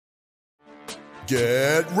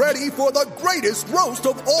Get ready for the greatest roast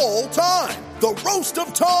of all time, the Roast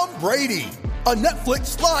of Tom Brady, a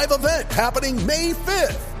Netflix live event happening May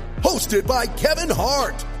 5th. Hosted by Kevin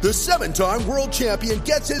Hart, the 7-time world champion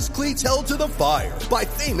gets his cleats held to the fire by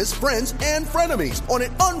famous friends and frenemies on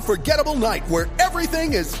an unforgettable night where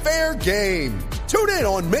everything is fair game. Tune in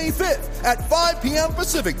on May 5th at 5 p.m.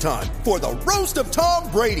 Pacific time for the Roast of Tom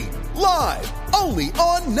Brady, live only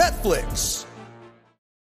on Netflix.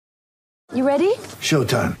 You ready?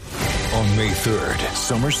 Showtime. On May 3rd,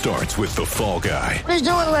 summer starts with The Fall Guy. Let's do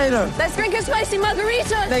it later. Let's drink a spicy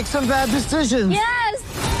margarita. Make some bad decisions.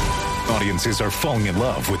 Yes! Audiences are falling in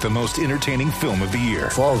love with the most entertaining film of the year.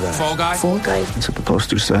 Fall Guy. Fall Guy? Fall Guy. That's what the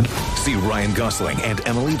poster said. See Ryan Gosling and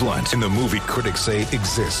Emily Blunt in the movie critics say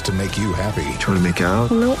exists to make you happy. Trying to make it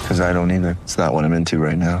out? Nope. Because I don't either. It's not what I'm into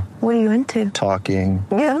right now. What are you into? Talking.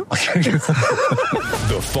 Yeah.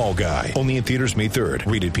 The Fall Guy. Only in theaters May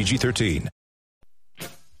 3rd. Rated PG-13.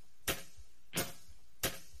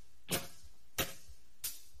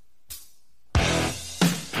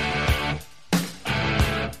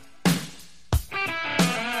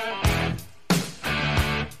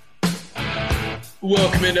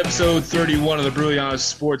 Welcome into episode 31 of the Brutally Honest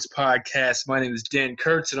Sports Podcast. My name is Dan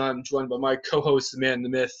Kurtz, and I'm joined by my co-host, the man, the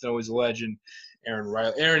myth, and always a legend, Aaron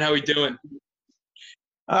Riley. Aaron, how we doing?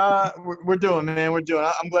 We're doing, man. We're doing.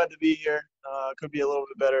 I'm glad to be here. Could be a little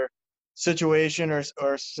bit better situation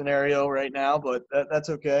or scenario right now, but that's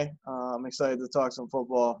okay. I'm excited to talk some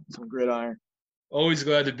football, some gridiron. Always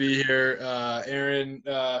glad to be here. Aaron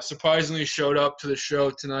surprisingly showed up to the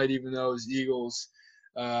show tonight, even though his Eagles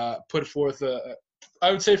put forth I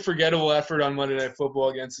would say forgettable effort on Monday Night Football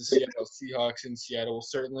against the Seattle Seahawks in Seattle. We'll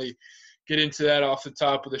certainly get into that off the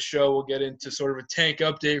top of the show. We'll get into sort of a tank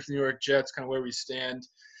update for the New York Jets, kind of where we stand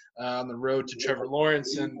on the road to Trevor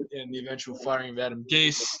Lawrence and the eventual firing of Adam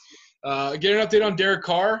Gase. Get an update on Derek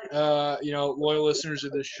Carr. Loyal listeners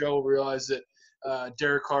of this show will realize that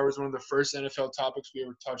Derek Carr was one of the first NFL topics we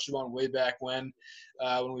ever touched on way back when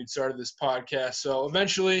we started this podcast. So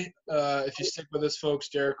eventually, if you stick with us, folks,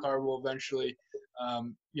 Derek Carr will eventually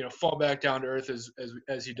fall back down to earth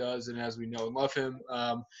as he does and as we know and love him.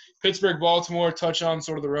 Pittsburgh, Baltimore, touch on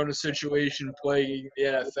sort of the Rona situation plaguing the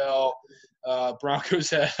NFL.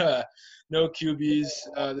 Broncos had no QBs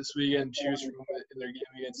this weekend to choose from in their game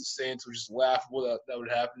against the Saints, which is laughable that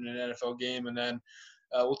would happen in an NFL game. And then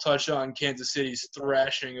we'll touch on Kansas City's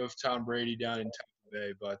thrashing of Tom Brady down in Tampa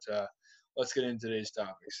Bay. But let's get into today's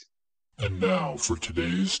topics. And now for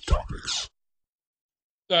today's topics.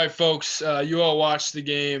 All right, folks, you all watched the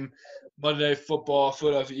game, Monday Night Football,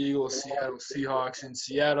 Philadelphia Eagles, Seattle Seahawks in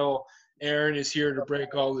Seattle. Aaron is here to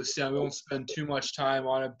break all this down. We won't spend too much time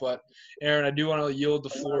on it, but Aaron, I do want to yield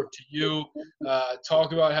the floor to you.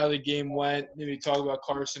 Talk about how the game went, maybe talk about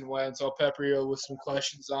Carson Wentz. I'll pepper you with some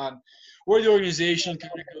questions on where the organization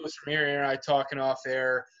kind of goes from here. Aaron and I talking off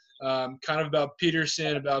air, kind of about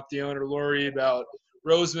Peterson, about the owner, Lurie, about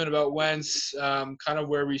Roseman, about Wentz, kind of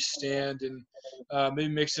where we stand, and maybe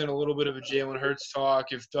mix in a little bit of a Jalen Hurts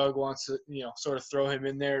talk if Doug wants to, sort of throw him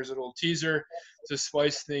in there as a little teaser to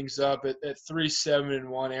spice things up at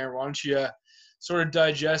 3-7-1. Aaron, why don't you sort of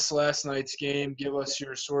digest last night's game, give us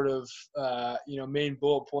your sort of, main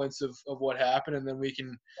bullet points of what happened, and then we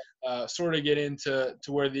can sort of get into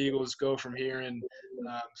where the Eagles go from here and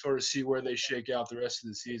sort of see where they shake out the rest of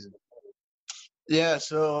the season. Yeah,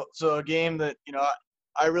 so a game that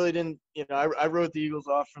I really didn't. I wrote the Eagles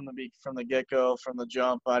off from the get-go, from the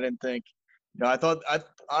jump. I didn't think. I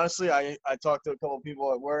honestly talked to a couple of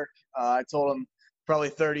people at work. I told them probably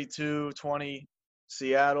 32-20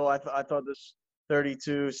 Seattle. I thought this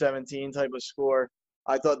 32-17 type of score.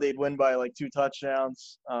 I thought they'd win by like 2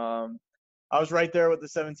 touchdowns. I was right there with the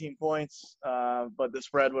 17 points, but the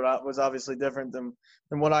spread was obviously different than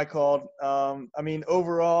what I called.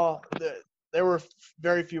 Overall, there were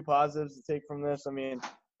very few positives to take from this.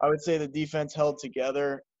 I would say the defense held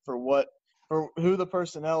together for who the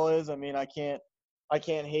personnel is. I can't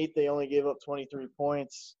hate they only gave up 23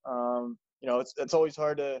 points. It's always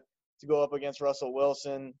hard to go up against Russell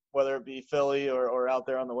Wilson, whether it be Philly or out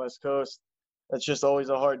there on the West Coast. That's just always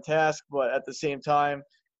a hard task. But at the same time,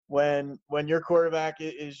 when your quarterback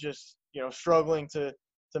is just struggling to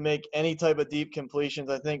make any type of deep completions,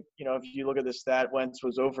 I think if you look at the stat, Wentz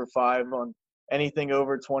was 0 for 5 on anything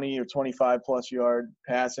over 20 or 25 plus yard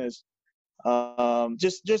passes.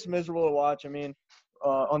 Just miserable to watch.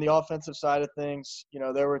 On the offensive side of things,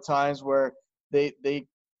 there were times where they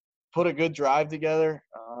put a good drive together.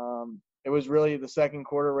 It was really the second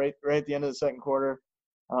quarter, right at the end of the second quarter.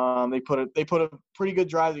 They put a pretty good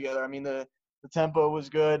drive together. The tempo was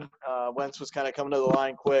good. Wentz was kind of coming to the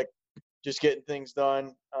line quick. just getting things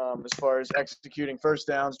done as far as executing first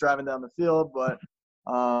downs, driving down the field. But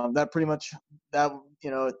that pretty much that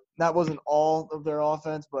wasn't all of their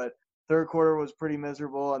offense, but third quarter was pretty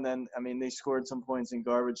miserable. And then, I mean, they scored some points in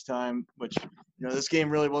garbage time, which, this game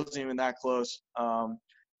really wasn't even that close. I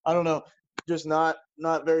don't know, just not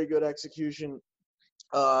very good execution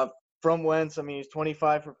from Wentz. I mean, he's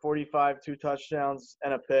 25 for 45, 2 touchdowns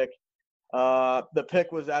and a pick. The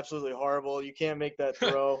pick was absolutely horrible. You can't make that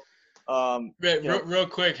throw. Real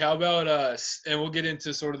quick, how about and we'll get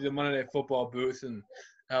into sort of the Monday Night Football booth and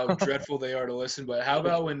how dreadful they are to listen, but how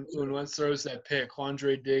about when Wentz throws that pick,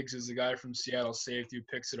 Quandre Diggs is the guy from Seattle safety who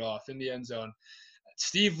picks it off in the end zone.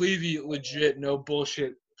 Steve Levy, legit, no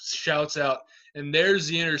bullshit, shouts out, and there's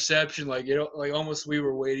the interception, like almost we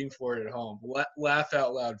were waiting for it at home. Laugh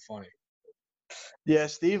out loud funny. Yeah,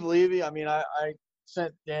 Steve Levy, I mean, I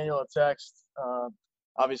sent Daniel a text,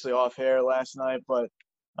 obviously off air last night, but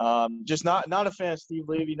just not a fan of Steve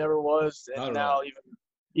Levy, never was, and now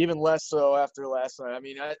even less so after last night. I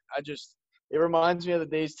mean, it reminds me of the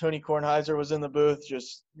days Tony Kornheiser was in the booth.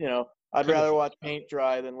 Just, I'd rather watch paint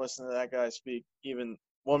dry than listen to that guy speak even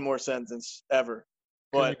one more sentence ever.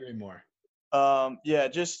 But couldn't agree more. Yeah,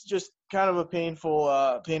 just kind of a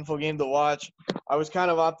painful game to watch. I was kind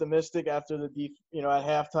of optimistic after at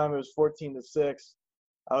halftime it was 14-6.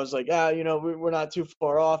 I was like, we're not too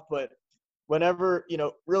far off, but whenever,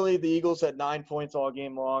 really the Eagles had 9 points all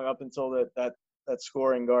game long up until that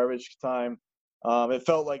scoring garbage time. It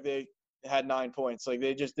felt like they had 9 points. Like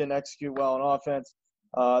they just didn't execute well on offense.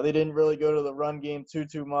 They didn't really go to the run game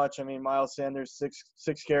too much. I mean, Miles Sanders,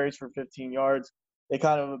 six carries for 15 yards. They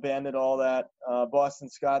kind of abandoned all that. Boston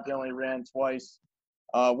Scott, they only ran twice.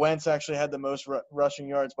 Wentz actually had the most rushing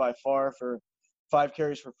yards by far for 5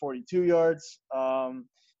 carries for 42 yards. I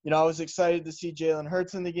was excited to see Jalen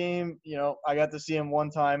Hurts in the game. I got to see him one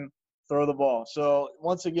time throw the ball. So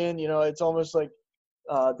once again, it's almost like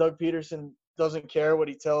Doug Peterson doesn't care what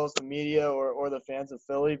he tells the media or the fans of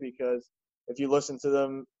Philly, because if you listen to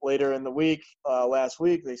them later in the week, last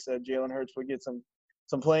week, they said Jalen Hurts would get some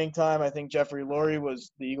playing time. I think Jeffrey Lurie,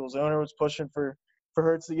 the Eagles owner, was pushing for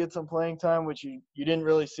Hurts to get some playing time, which you didn't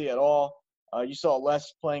really see at all. You saw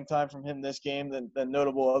less playing time from him this game than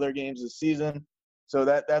notable other games this season. So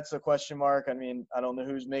that's a question mark. I mean, I don't know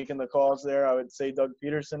who's making the calls there. I would say Doug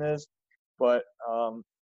Peterson is. But,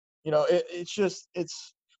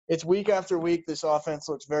 it's week after week. This offense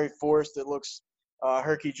looks very forced. It looks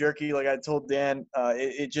herky-jerky. Like I told Dan,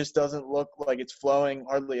 it just doesn't look like it's flowing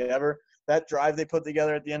hardly ever. That drive they put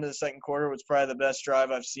together at the end of the second quarter was probably the best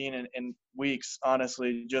drive I've seen in weeks,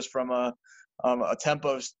 honestly, just from a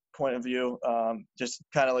tempo point of view. Just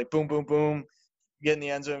kind of like boom, boom, boom, get in the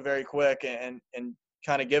end zone very quick and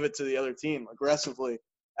kind of give it to the other team aggressively.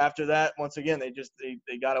 After that, once again,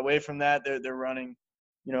 they got away from that. They're running,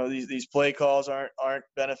 these play calls aren't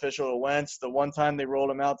beneficial to Wentz. The one time they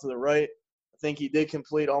rolled him out to the right, I think he did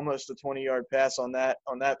complete almost a 20-yard pass on that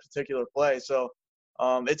particular play. So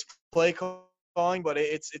it's play calling, but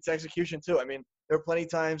it's execution too. I mean, there are plenty of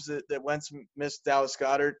times that Wentz missed Dallas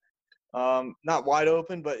Goedert, not wide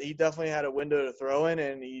open, but he definitely had a window to throw in,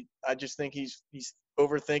 and I just think he's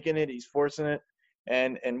overthinking it. He's forcing it.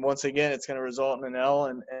 And once again, it's going to result in an L,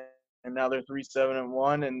 and now they're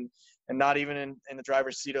 3-7-1, and not even in the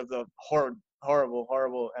driver's seat of the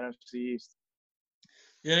horrible NFC East.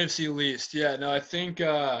 The NFC East, yeah. No, I think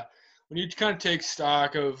when you kind of take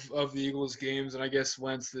stock of the Eagles' games, and I guess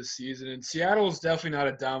Wentz this season, and Seattle is definitely not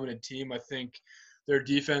a dominant team. I think their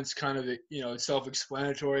defense kind of, it's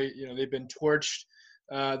self-explanatory. They've been torched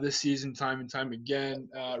this season time and time again.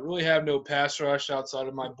 Really have no pass rush outside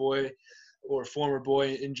of my boy or former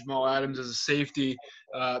boy in Jamal Adams as a safety.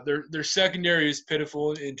 Their secondary is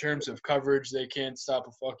pitiful in terms of coverage. They can't stop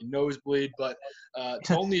a fucking nosebleed. But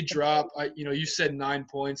to only drop, you said 9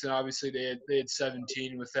 points, and obviously they had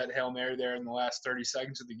 17 with that Hail Mary there in the last 30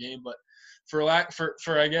 seconds of the game. But for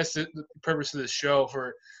I guess the purpose of this show,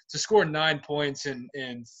 to score 9 points in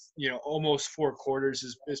almost 4 quarters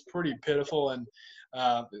is pretty pitiful. And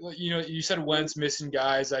you said Wentz missing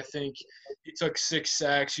guys. I think he took 6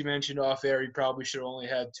 sacks. You mentioned off air he probably should have only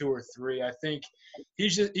had 2 or 3. I think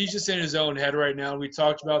he's just in his own head right now. We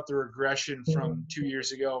talked about the regression from 2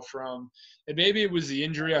 years ago and maybe it was the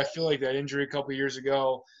injury. I feel like that injury a couple of years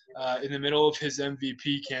ago in the middle of his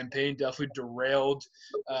MVP campaign definitely derailed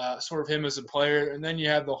sort of him as a player. And then you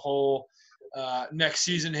had the whole next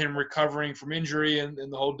season, him recovering from injury and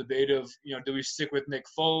the whole debate of, do we stick with Nick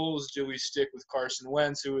Foles? Do we stick with Carson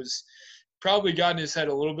Wentz, who has probably gotten his head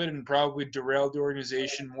a little bit and probably derailed the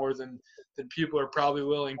organization more than people are probably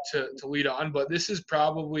willing to lead on. But this is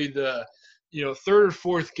probably the third or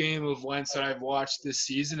fourth game of Wentz that I've watched this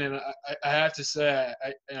season, and I have to say,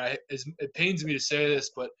 it pains me to say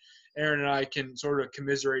this, but Aaron and I can sort of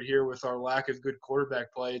commiserate here with our lack of good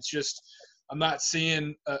quarterback play. It's just I'm not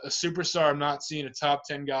seeing a superstar. I'm not seeing a top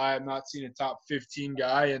 10 guy. I'm not seeing a top 15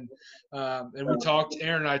 guy. And Aaron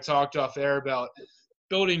and I talked off air about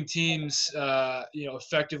building teams,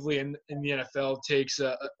 effectively in the NFL takes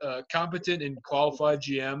a competent and qualified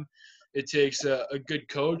GM. It takes a good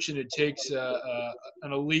coach, and it takes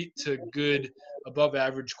an elite to good above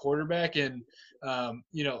average quarterback. And,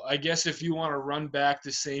 I guess if you want to run back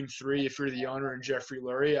the same three, if you're the owner and Jeffrey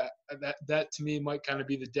Lurie, that to me might kind of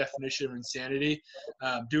be the definition of insanity,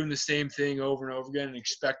 doing the same thing over and over again and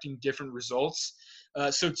expecting different results.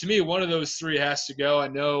 So to me, one of those three has to go. I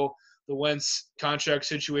know the Wentz contract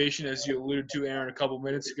situation, as you alluded to, Aaron, a couple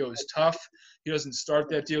minutes ago, is tough. He doesn't start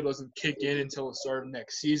that deal, doesn't kick in until the start of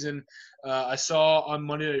next season. I saw on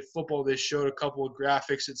Monday Night Football, they showed a couple of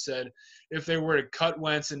graphics that said if they were to cut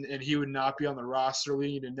Wentz and he would not be on the roster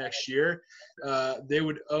leading into next year, they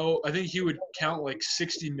would I think he would count like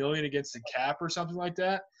 $60 million against the cap or something like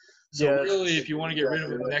that. So really, if you want to get rid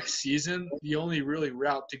of him next season, the only really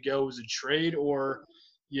route to go is a trade or,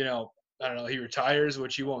 I don't know, he retires,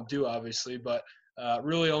 which he won't do, obviously, but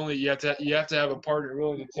really only you have to have a partner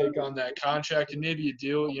willing to take on that contract, and maybe you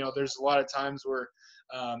do. There's a lot of times where,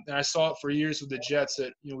 and I saw it for years with the Jets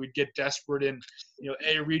that we'd get desperate and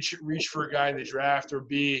A, reach for a guy in the draft, or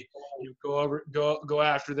B, go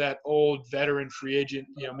after that old veteran free agent,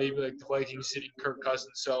 maybe like the Vikings hitting Kirk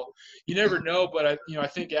Cousins. So you never know, but I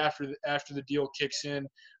think after the deal kicks in,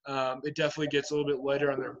 it definitely gets a little bit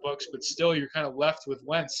lighter on their books, but still you're kind of left with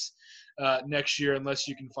Wentz next year unless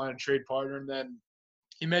you can find a trade partner. And then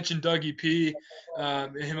you mentioned Dougie P,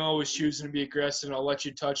 him always choosing to be aggressive, and I'll let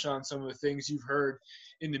you touch on some of the things you've heard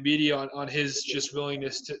in the media on his just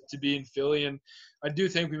willingness to be in Philly. And I do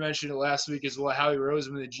think we mentioned it last week as well. Howie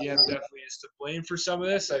Roseman, the GM, definitely is to blame for some of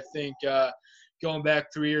this. I think going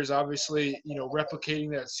back 3 years, obviously,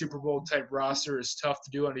 replicating that Super Bowl type roster is tough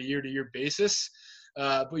to do on a year-to-year basis.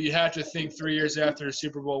 But you have to think 3 years after a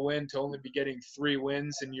Super Bowl win to only be getting 3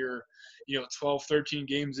 wins and you're 12, 13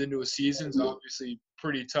 games into a season is obviously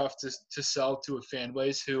pretty tough to sell to a fan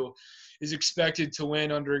base who is expected to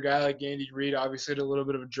win under a guy like Andy Reid. Obviously, had a little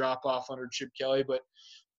bit of a drop off under Chip Kelly, but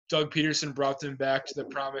Doug Peterson brought them back to the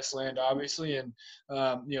promised land, obviously, and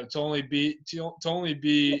to only be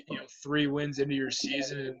 3 wins into your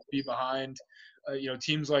season and be behind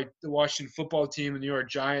teams like the Washington Football Team and the New York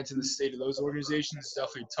Giants, and the state of those organizations is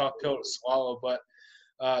definitely a tough pill to swallow. But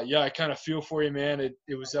I kind of feel for you, man.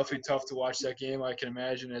 It was definitely tough to watch that game, I can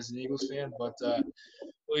imagine, as an Eagles fan. But at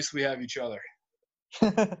least we have each other.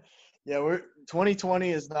 Yeah,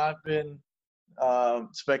 2020 has not been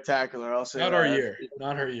spectacular. I'll say not that.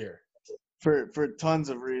 our year. For tons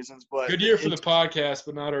of reasons, but good year for the podcast,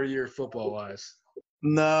 but not our year football wise.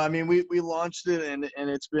 No, I mean we launched it and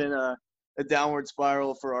it's been a downward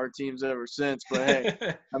spiral for our teams ever since. But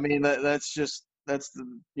hey, I mean that's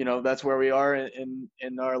where we are in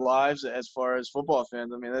our lives as far as football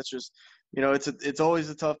fans. I mean that's just it's always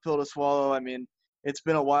a tough pill to swallow. I mean it's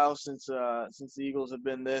been a while since the Eagles have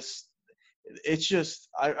been this. It's just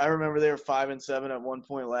I remember they were 5-7 at one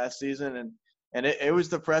point last season and it was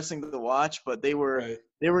depressing to watch, but they were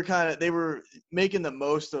making the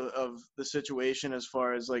most of the situation as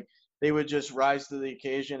far as like they would just rise to the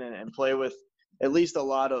occasion and play with at least a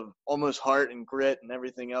lot of almost heart and grit and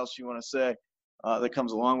everything else you want to say that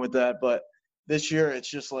comes along with that. But this year it's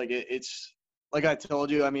just like it's like I told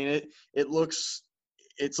you. I mean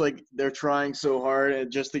it's like they're trying so hard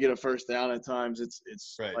and just to get a first down at times.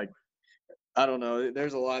 It's right. Like I don't know.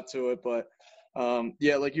 There's a lot to it, but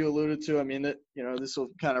like you alluded to, I mean that this will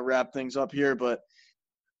kind of wrap things up here, but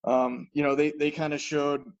they kind of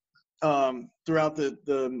showed throughout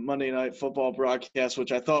the Monday Night Football broadcast,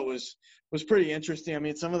 which I thought was pretty interesting. I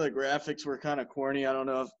mean, some of the graphics were kind of corny. I don't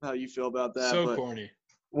know how you feel about that. So corny.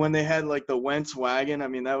 When they had like the Wentz wagon, I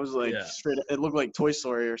mean, that was like straight. It looked like Toy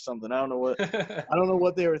Story or something. I don't know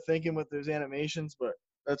what they were thinking with those animations, but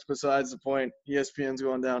that's besides the point. ESPN's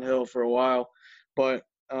going downhill for a while, but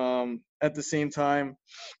at the same time,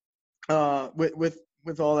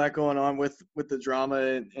 with all that going on, with the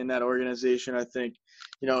drama in that organization, I think,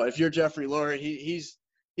 if you're Jeffrey Lurie,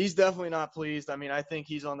 he's definitely not pleased. I mean, I think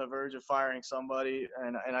he's on the verge of firing somebody,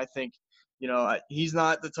 and I think, he's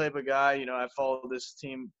not the type of guy. I've followed this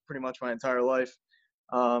team pretty much my entire life.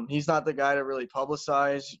 He's not the guy to really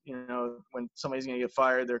publicize. When somebody's going to get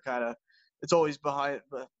fired, they're it's always behind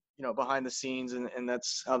the scenes, and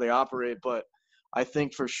that's how they operate. But I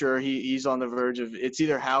think for sure he's on the verge of it's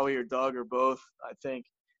either Howie or Doug or both. I think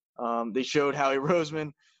They showed Howie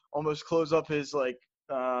Roseman almost close up his,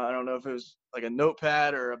 I don't know if it was like a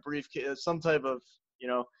notepad or a briefcase, some type of,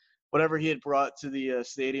 whatever he had brought to the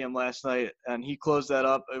stadium last night, and he closed that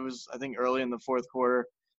up. It was, I think, early in the fourth quarter.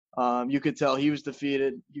 You could tell he was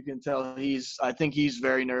defeated. You can tell I think he's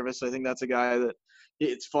very nervous. I think that's a guy that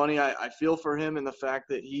it's funny. I feel for him in the fact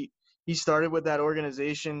that he started with that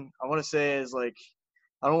organization. I want to say as I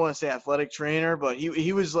don't want to say athletic trainer, but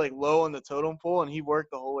he was like low on the totem pole, and he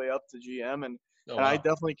worked the whole way up to GM. And I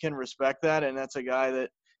definitely can respect that. And that's a guy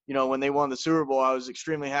that, when they won the Super Bowl, I was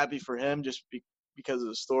extremely happy for him just because of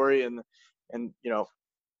the story and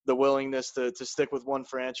the willingness to stick with one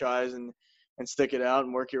franchise and stick it out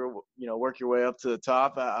and work your way up to the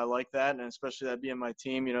top. I like that. And especially that being my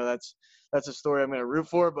team, that's a story I'm going to root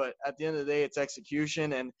for. But at the end of the day, it's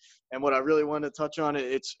execution. And what I really wanted to touch on,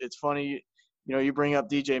 it's funny, you bring up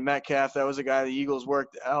DJ Metcalf. That was a guy the Eagles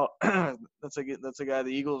worked out. That's a guy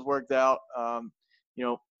the Eagles worked out,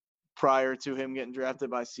 prior to him getting drafted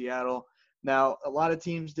by Seattle. Now, a lot of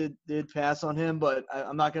teams did pass on him, but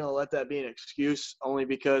I'm not going to let that be an excuse, only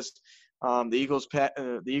because the Eagles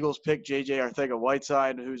picked J.J.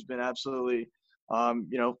 Arcega-Whiteside, who's been absolutely,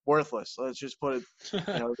 worthless. Let's just put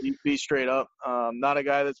it, be straight up. Not a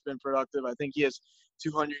guy that's been productive. I think he has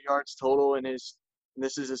 200 yards total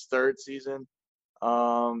this is his third season.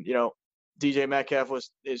 DJ Metcalf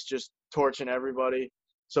is just torching everybody.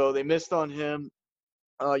 So they missed on him.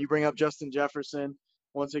 You bring up Justin Jefferson.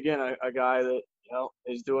 Once again, a guy that,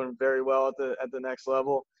 is doing very well at the next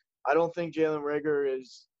level. I don't think Jalen Reagor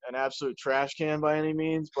is an absolute trash can by any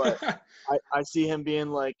means, but I see him being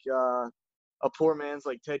like a poor man's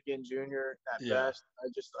like Ted Ginn Jr. at best.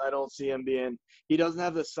 I don't see him being – he doesn't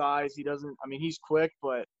have the size. He's quick,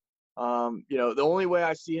 but the only way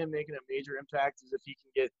I see him making a major impact is if he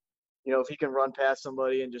can get, if he can run past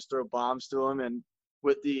somebody and just throw bombs to him. And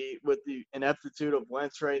with the ineptitude of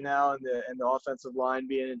Wentz right now and the offensive line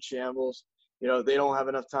being in shambles, they don't have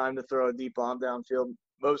enough time to throw a deep bomb downfield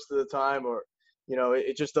most of the time, or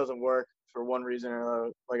it just doesn't work for one reason or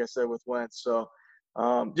another. Like I said with Wentz, so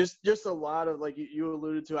just a lot of, like you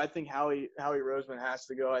alluded to. I think Howie Roseman has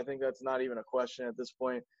to go. I think that's not even a question at this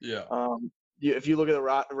point. Yeah. If you look at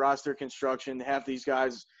the roster construction, half these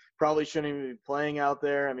guys probably shouldn't even be playing out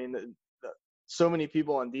there. I mean, so many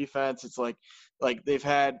people on defense. It's like they've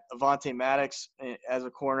had Avonte Maddox as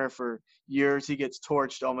a corner for years. He gets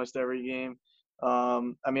torched almost every game.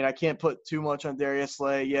 I can't put too much on Darius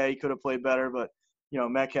Slay. Yeah, he could have played better, but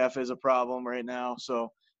Metcalf is a problem right now.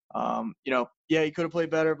 So, he could have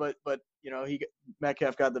played better, but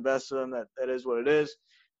Metcalf got the best of him. That is what it is.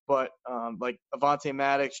 But like Avonte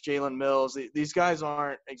Maddox, Jalen Mills, these guys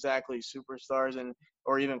aren't exactly superstars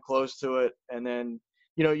or even close to it. And then,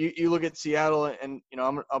 you look at Seattle and,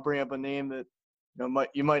 I'll bring up a name that,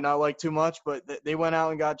 you might not like too much, but they went out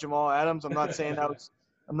and got Jamal Adams. I'm not saying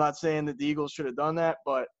that the Eagles should have done that,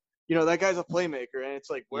 but that guy's a playmaker, and it's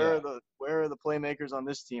like, where are the playmakers on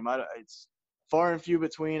this team? It's far and few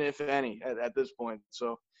between, if any, at this point.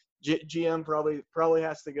 So GM probably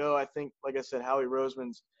has to go. I think, like I said, Howie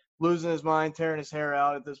Roseman's losing his mind, tearing his hair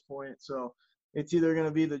out at this point. So it's either going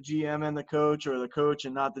to be the GM and the coach, or the coach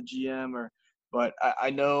and not the GM. But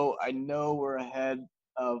I know we're ahead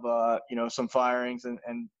of some firings,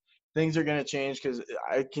 and things are going to change, because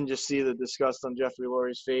I can just see the disgust on Jeffrey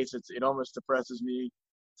Lurie's face. It almost depresses me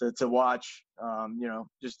to watch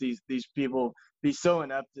just these people be so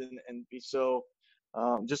inept and be so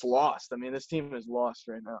just lost. I mean, this team is lost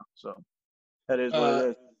right now. So that is what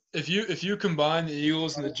it is. If you combine the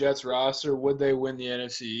Eagles and the Jets roster, would they win the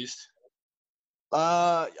NFC East?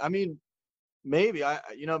 Maybe I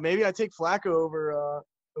take Flacco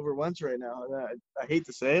over Wentz right now. I hate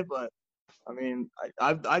to say it, but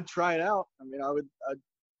I'd try it out. I'd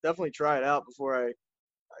definitely try it out before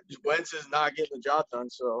Wentz is not getting the job done.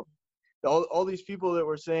 So all these people that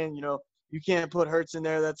were saying, you can't put Hurts in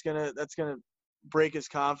there, that's gonna break his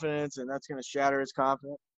confidence and that's gonna shatter his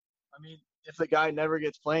confidence. If the guy never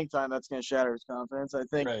gets playing time, that's gonna shatter his confidence. I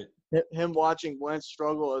think him watching Wentz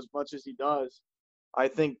struggle as much as he does, I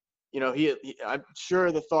think I'm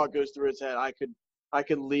sure the thought goes through his head, I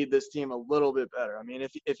could lead this team a little bit better.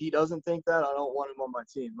 If he doesn't think that, I don't want him on my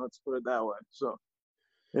team. Let's put it that way. So,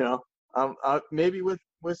 maybe with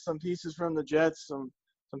some pieces from the Jets, some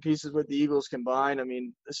pieces with the Eagles combined.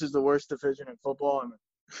 This is the worst division in football.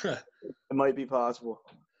 It might be possible.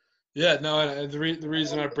 Yeah, no, and the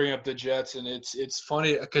reason I bring up the Jets, and it's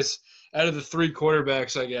funny because out of the three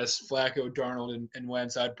quarterbacks, I guess Flacco, Darnold, and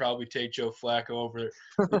Wentz, I'd probably take Joe Flacco over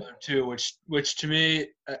the other two, which to me,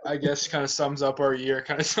 I guess, kind of sums up our year,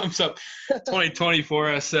 kind of sums up 2024.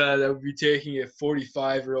 I said I would be taking a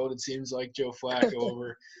 45-year-old. It seems like Joe Flacco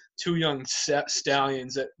over two young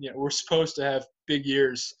stallions that we're supposed to have big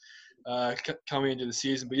years coming into the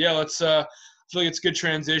season. But yeah, let's. I feel like it's a good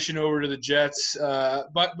transition over to the Jets.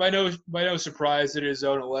 But by no surprise, it is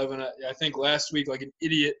 0-11. I think last week, like an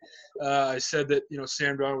idiot, I said that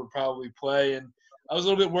Sam Darnold would probably play, and I was a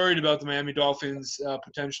little bit worried about the Miami Dolphins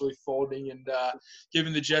potentially folding and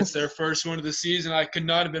giving the Jets their first win of the season. I could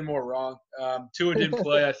not have been more wrong. Tua didn't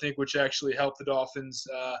play, I think, which actually helped the Dolphins.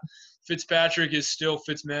 Fitzpatrick is still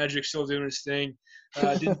Fitzmagic, still doing his thing.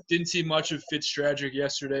 Didn't see much of Fitztragic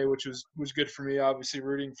yesterday, which was good for me. Obviously,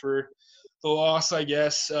 rooting for the loss, I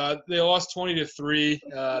guess. They lost 20-3.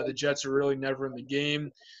 The Jets are really never in the game.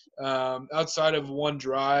 Outside of one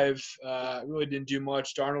drive, really didn't do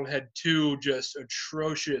much. Darnold had two just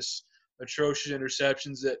atrocious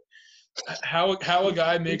interceptions. That how a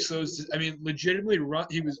guy makes those. I mean, legitimately run.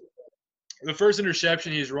 He was the first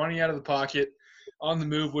interception. He's running out of the pocket on the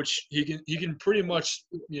move, which he can pretty much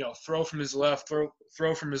throw from his left,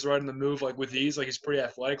 throw from his right on the move like with ease. Like he's pretty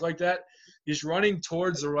athletic like that. He's running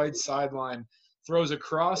towards the right sideline, throws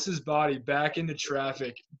across his body back into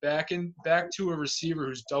traffic, back to a receiver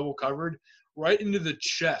who's double covered, right into the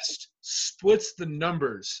chest, splits the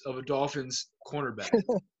numbers of a Dolphins cornerback.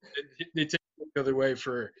 They take it the other way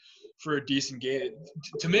for a decent gain.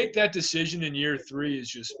 To make that decision in year 3 is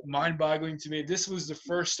just mind-boggling to me. This was the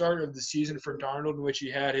first start of the season for Darnold in which he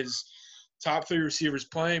had his top 3 receivers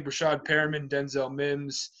playing. Brashad Perriman, Denzel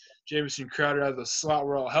Mims, Jamison Crowder out of the slot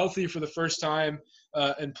were all healthy for the first time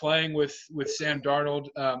and playing with Sam Darnold.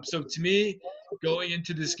 So to me, going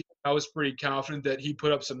into this game, I was pretty confident that he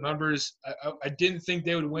put up some numbers. I didn't think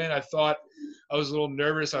they would win. I was a little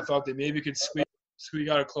nervous. I thought they maybe could squeak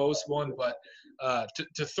out a close one, but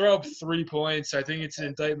to throw up 3 points, I think it's an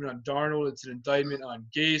indictment on Darnold. It's an indictment on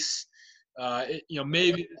Gase.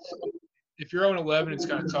 Maybe if you're 0-11, it's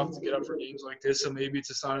kind of tough to get up for games like this. So maybe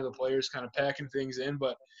it's a sign of the players kind of packing things in.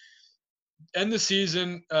 But end the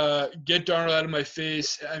season, get Darnold out of my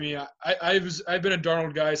face. I mean, I've been a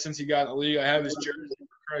Darnold guy since he got in the league. I have his jersey, for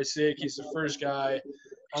Christ's sake. He's the first player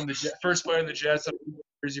on the Jets I've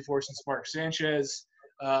jersey for since Mark Sanchez.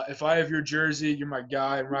 If I have your jersey, you're my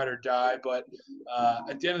guy, ride or die. But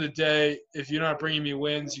at the end of the day, if you're not bringing me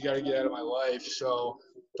wins, you got to get out of my life. So,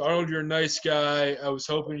 Darnold, you're a nice guy. I was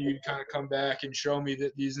hoping you'd kind of come back and show me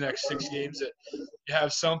that these next 6 games that you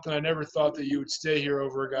have something. I never thought that you would stay here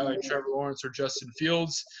over a guy like Trevor Lawrence or Justin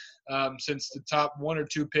Fields, since the top 1 or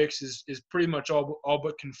 2 picks is pretty much all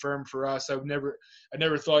but confirmed for us. I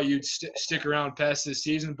never thought you'd stick around past this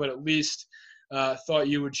season, but at least thought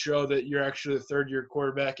you would show that you're actually a third-year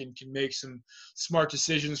quarterback and can make some smart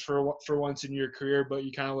decisions for once in your career, but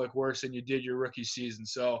you kind of look worse than you did your rookie season.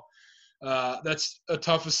 So that's a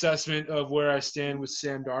tough assessment of where I stand with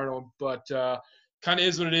Sam Darnold, but kind of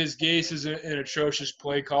is what it is. Gase is an atrocious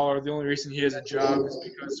play caller. The only reason he has a job is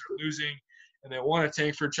because they're losing, and they want to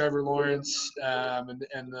tank for Trevor Lawrence, and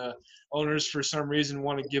the owners for some reason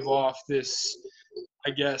want to give off this,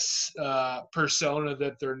 I guess, persona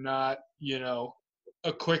that they're not,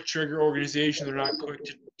 a quick trigger organization. They're not quick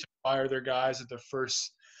to fire their guys at the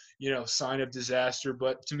first, sign of disaster.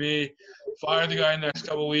 But to me, fire the guy in the next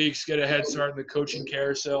couple of weeks, get a head start in the coaching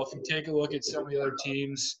carousel. If you take a look at some of the other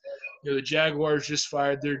teams, the Jaguars just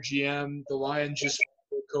fired their GM. The Lions just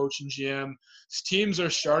fired their coach and GM. Teams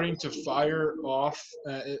are starting to fire off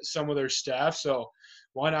some of their staff. So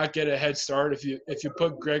why not get a head start? If you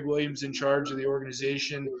put Greg Williams in charge of the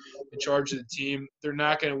organization, in charge of the team, they're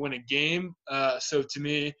not going to win a game. So to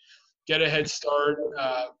me, get a head start.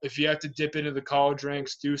 If you have to dip into the college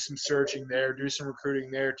ranks, do some searching there, do some recruiting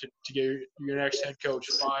there to get your next head coach.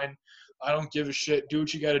 Fine. I don't give a shit. Do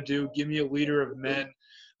what you got to do. Give me a leader of men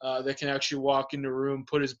that can actually walk in the room,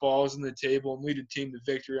 put his balls on the table, and lead a team to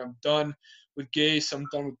victory. I'm done with Gase. I'm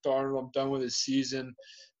done with Darnold. I'm done with his season.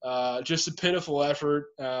 Just a pitiful effort,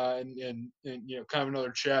 and kind of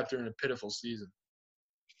another chapter in a pitiful season.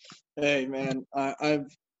 Hey man, I've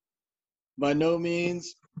by no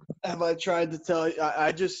means have I tried to tell you.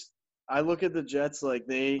 I look at the Jets like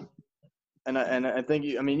and I think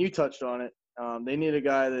you touched on it. They need a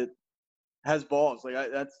guy that has balls.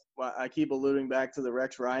 That's why I keep alluding back to the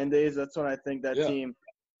Rex Ryan days. That's when I think that team,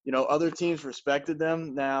 other teams respected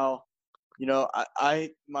them. Now, I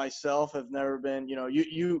myself have never been,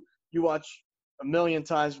 you watch a million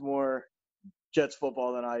times more Jets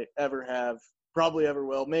football than I ever have probably ever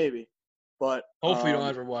will, maybe. But hopefully you don't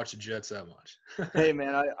ever watch the Jets that much. hey,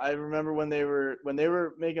 man, I remember when they were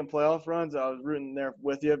making playoff runs, I was rooting there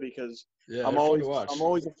with you because Yeah, I'm they're fun to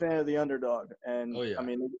always watch. a fan of the underdog. And Oh, yeah. I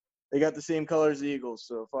mean, they got the same color as the Eagles,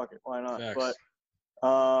 so fuck it, why not? Facts. But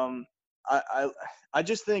I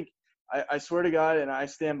just think I swear to God, and I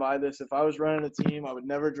stand by this. If I was running a team, I would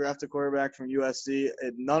never draft a quarterback from USC.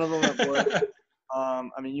 None of them have worked. I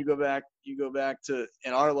mean, you go back to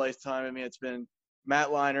in our lifetime. I mean, it's been Matt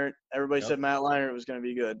Leinart. Everybody said Matt Leinart was going to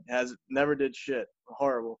be good. Never did shit.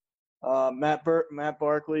 Horrible. Matt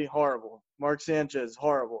Barkley, horrible. Mark Sanchez,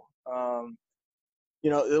 horrible.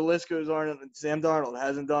 The list goes on. Sam Darnold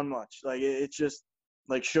hasn't done much. Like it's just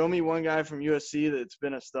like show me one guy from USC that's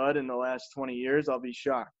been a stud in the last 20 years. I'll be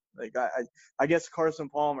shocked. Like I guess Carson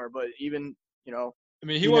Palmer, but even I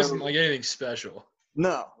mean, he wasn't like anything special.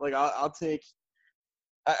 No, like I'll take.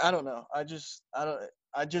 I don't know.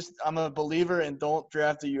 I'm a believer in don't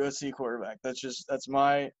draft a USC quarterback. That's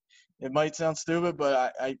my. It might sound stupid,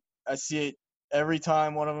 but I see it every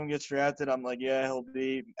time one of them gets drafted. I'm like, yeah, he'll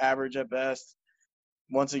be average at best.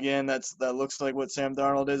 Once again, that looks like what Sam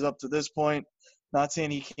Darnold is up to this point. Not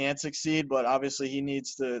saying he can't succeed, but obviously he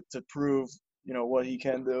needs to prove what he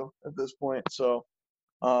can do at this point. So,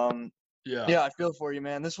 yeah, I feel for you,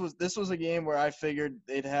 man. This was a game where I figured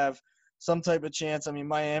they'd have some type of chance. I mean,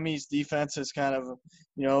 Miami's defense has kind of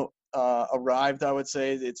arrived. I would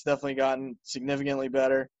say it's definitely gotten significantly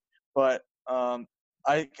better, but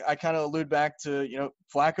I kind of allude back to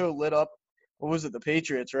Flacco lit up. What was it? The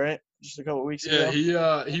Patriots, right? Just a couple weeks ago.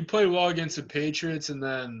 Yeah, he played well against the Patriots, and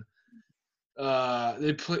then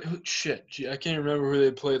they played. Shit, I can't remember who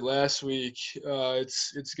they played last week.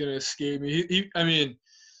 It's gonna escape me. He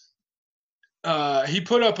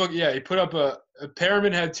put up a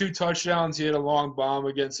Perriman had 2 touchdowns. He had a long bomb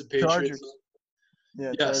against the Patriots. Chargers.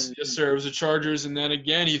 Yeah, yes, sir. It was the Chargers, and then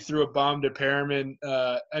again he threw a bomb to Perriman.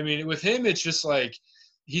 I mean, with him, it's just like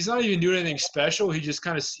he's not even doing anything special. He just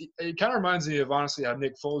it kind of reminds me of honestly how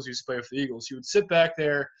Nick Foles used to play for the Eagles. He would sit back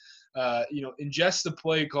there, ingest the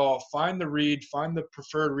play call, find the read, find the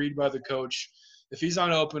preferred read by the coach. If he's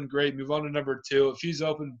on open, great, move on to number 2. If he's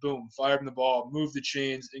open, boom, fire him the ball, move the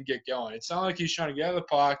chains, and get going. It's not like he's trying to get out of the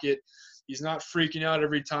pocket. He's not freaking out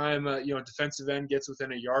every time defensive end gets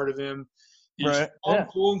within a yard of him. He's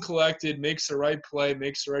cool and collected, makes the right play,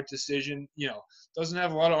 makes the right decision. Doesn't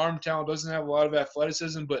have a lot of arm talent, doesn't have a lot of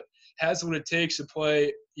athleticism, but has what it takes to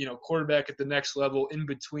play, quarterback at the next level in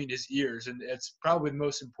between his ears. And it's probably the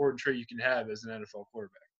most important trait you can have as an NFL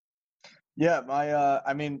quarterback. Yeah,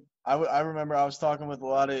 I remember I was talking with a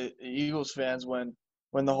lot of Eagles fans when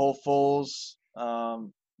the whole Foles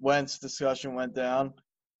Wentz discussion went down,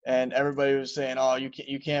 and everybody was saying, "Oh,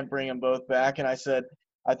 you can't bring them both back." And I said,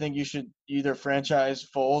 I think you should either franchise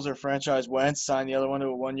Foles or franchise Wentz, sign the other one to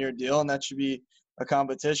a 1-year deal, and that should be a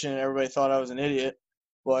competition. And everybody thought I was an idiot,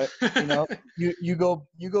 but you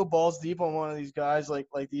go balls deep on one of these guys like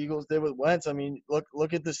the Eagles did with Wentz. I mean,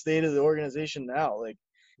 look at the state of the organization now. Like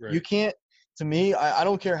right. You can't. To me, I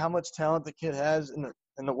don't care how much talent the kid has in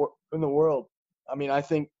the world. I mean, I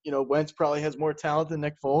think Wentz probably has more talent than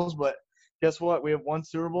Nick Foles, but guess what? We have 1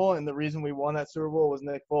 Super Bowl, and the reason we won that Super Bowl was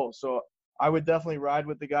Nick Foles. So I would definitely ride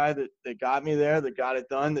with the guy that got me there, that got it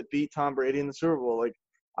done, that beat Tom Brady in the Super Bowl. Like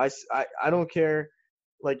I don't care.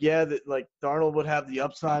 Like that Darnold would have the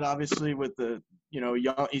upside, obviously, with the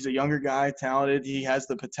young. He's a younger guy, talented. He has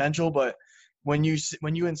the potential, but when you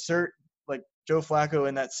insert like Joe Flacco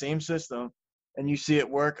in that same system, and you see it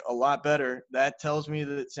work a lot better, that tells me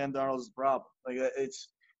that Sam Darnold is the problem. Like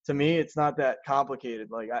to me, it's not that complicated.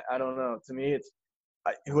 Like I don't know. To me, it's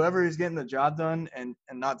whoever is getting the job done, and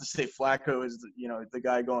not to say Flacco is the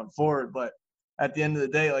guy going forward, but at the end of the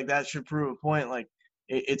day, like that should prove a point. Like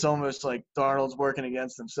it's almost like Darnold's working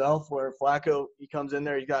against himself, where Flacco, he comes in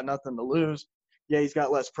there, he's got nothing to lose. Yeah, he's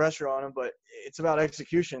got less pressure on him, but it's about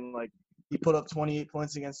execution. Like he put up 28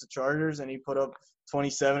 points against the Chargers, and he put up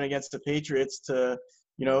 27 against the Patriots.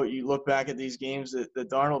 You look back at these games that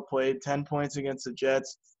Darnold played, 10 points against the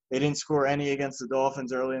Jets. They didn't score any against the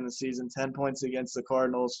Dolphins early in the season, 10 points against the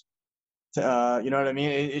Cardinals. You know what I mean?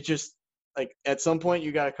 It just like at some point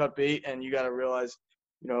you got to cut bait, and you got to realize,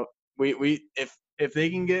 if they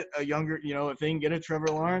can get a younger, if they can get a Trevor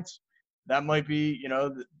Lawrence, that might be,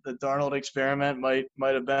 the Darnold experiment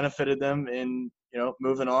might have benefited them in,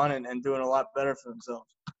 moving on and doing a lot better for themselves.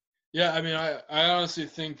 Yeah, I mean, I honestly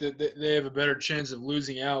think that they have a better chance of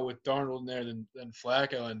losing out with Darnold in there than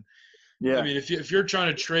Flacco. And yeah, I mean, if you're trying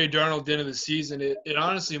to trade Darnold at the end of the season, it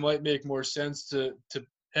honestly might make more sense to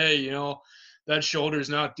hey, that shoulder's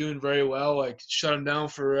not doing very well, like shut him down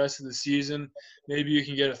for the rest of the season. Maybe you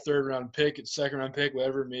can get a third-round pick, a second-round pick,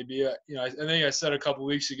 whatever it may be. I think I said a couple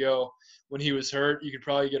weeks ago when he was hurt, you could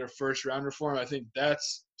probably get a first-rounder for him. I think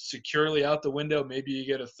that's securely out the window. Maybe you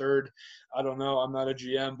get a third. I don't know. I'm not a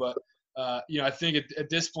GM, but I think at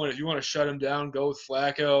this point, if you want to shut him down, go with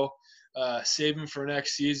Flacco. Save him for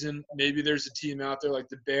next season. Maybe there's a team out there like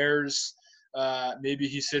the Bears. Maybe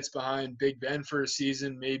he sits behind Big Ben for a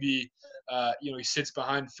season. Maybe he sits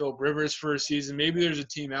behind Phil Rivers for a season. Maybe there's a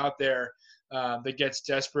team out there that gets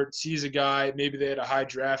desperate, sees a guy. Maybe they had a high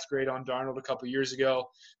draft grade on Darnold a couple years ago.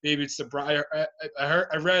 Maybe it's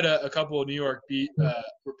I read a couple of New York beat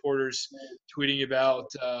reporters tweeting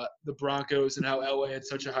about the Broncos and how LA had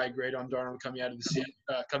such a high grade on Darnold coming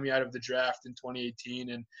out of the draft in 2018.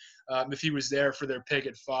 And if he was there for their pick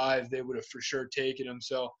at 5, they would have for sure taken him.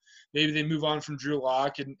 So maybe they move on from Drew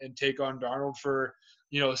Lock and take on Darnold for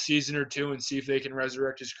a season or two and see if they can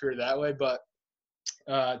resurrect his career that way. But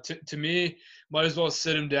to me, might as well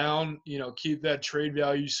sit him down, keep that trade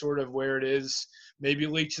value sort of where it is, maybe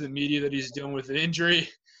leak to the media that he's dealing with an injury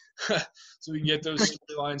so we can get those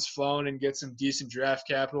storylines flowing and get some decent draft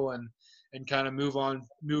capital and kind of move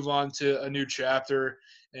on to a new chapter.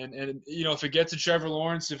 And if it gets to Trevor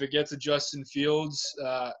Lawrence, if it gets to Justin Fields,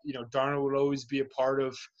 Darnold would always be a part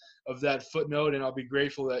of that footnote, and I'll be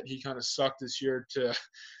grateful that he kind of sucked this year to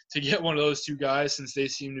get one of those two guys, since they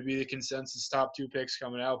seem to be the consensus top 2 picks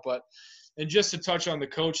coming out. And just to touch on the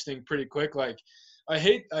coach thing pretty quick, like I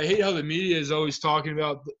hate how the media is always talking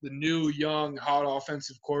about the new, young, hot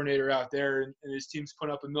offensive coordinator out there, and his team's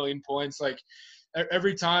putting up 1 million points. Like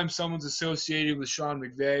every time someone's associated with Sean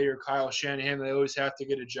McVay or Kyle Shanahan, they always have to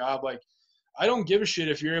get a job. Like, I don't give a shit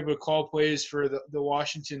if you're able to call plays for the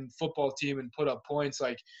Washington football team and put up points.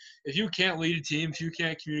 Like, if you can't lead a team, if you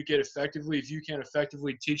can't communicate effectively, if you can't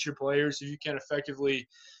effectively teach your players, if you can't effectively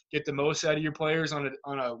get the most out of your players on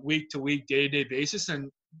a week-to-week, day-to-day basis,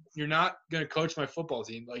 then you're not going to coach my football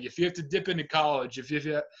team. Like, if you have to dip into college, if you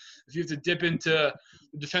have to dip into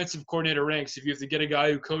the defensive coordinator ranks, if you have to get a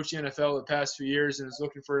guy who coached the NFL the past few years and is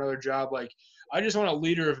looking for another job, like, I just want a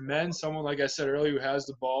leader of men, someone, like I said earlier, who has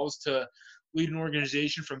the balls to lead an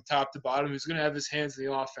organization from top to bottom, who's going to have his hands in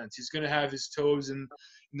the offense. He's going to have his toes in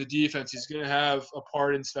the defense. He's going to have a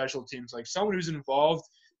part in special teams. Like, someone who's involved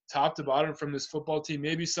top to bottom from this football team,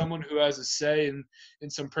 maybe someone who has a say in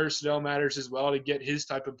some personnel matters as well to get his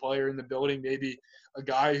type of player in the building, maybe a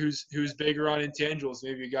guy who's bigger on intangibles,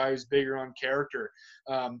 maybe a guy who's bigger on character,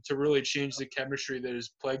 to really change the chemistry that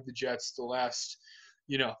has plagued the Jets the last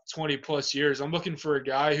 20 plus years. I'm looking for a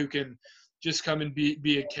guy who can just come and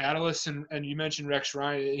be a catalyst. And you mentioned Rex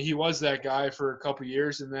Ryan. He was that guy for a couple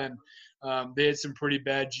years, and then they had some pretty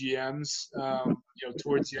bad GMs,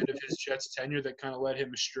 towards the end of his Jets tenure that kind of led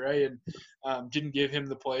him astray and didn't give him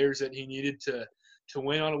the players that he needed to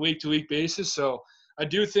win on a week-to-week basis. So I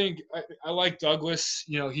do think I like Douglas.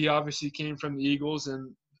 He obviously came from the Eagles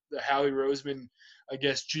and the Howie Roseman, I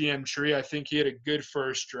guess, GM tree. I think he had a good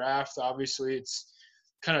first draft. Obviously, it's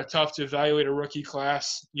kind of tough to evaluate a rookie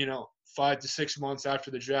class, 5 to 6 months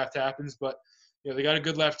after the draft happens. But, they got a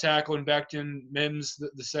good left tackle in Becton. Mims,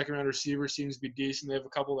 the second-round receiver, seems to be decent. They have a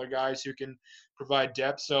couple other guys who can provide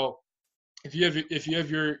depth. So if you have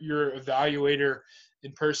your evaluator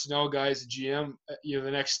in personnel guys, the GM,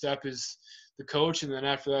 the next step is the coach, and then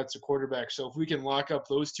after that, it's a quarterback. So if we can lock up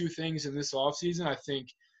those two things in this offseason, I think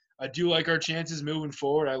I do like our chances moving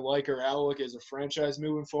forward. I like our outlook as a franchise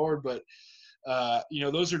moving forward, but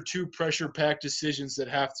those are two pressure-packed decisions that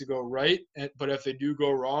have to go right. But if they do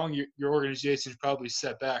go wrong, your organization is probably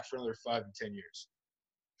set back for another 5 to 10 years.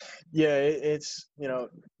 Yeah, it's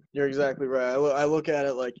you're exactly right. I look at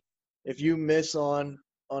it like if you miss on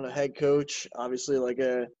a head coach, obviously like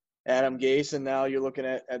a Adam Gase, and now you're looking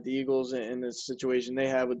at the Eagles in this situation they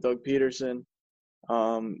have with Doug Peterson.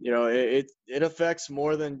 It affects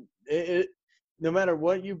more than it. No matter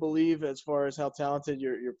what you believe as far as how talented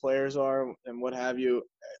your players are and what have you,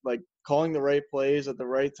 like calling the right plays at the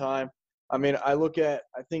right time. I mean, I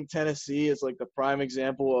think Tennessee is like the prime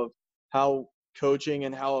example of how coaching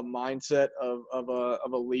and how a mindset of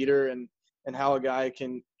a leader and how a guy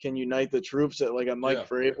can unite the troops at like a Mike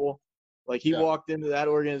Vrabel. Like he walked into that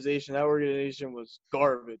organization was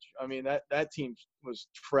garbage. I mean, that team was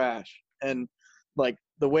trash. And like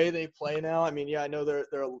the way they play now, I mean, yeah, I know they're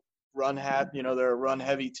they're a run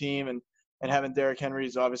heavy team and having Derrick Henry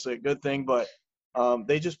is obviously a good thing, but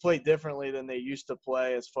they just play differently than they used to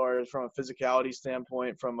play as far as from a physicality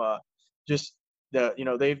standpoint, from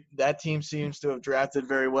that team seems to have drafted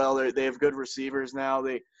very well. They have good receivers now.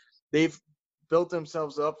 They've built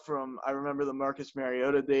themselves up from, I remember the Marcus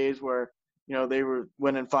Mariota days where, they were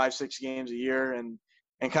winning 5-6 games a year, and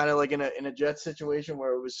kind of like in a Jets situation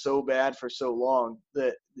where it was so bad for so long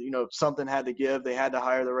that, something had to give. They had to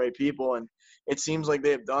hire the right people, and it seems like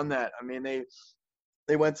they have done that. I mean,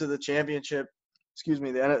 they went to the championship,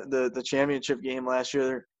 the championship game last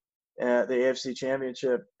year, the AFC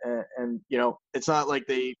championship, and it's not like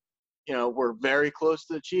they, were very close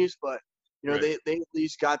to the Chiefs, but Right. they at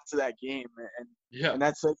least got to that game, and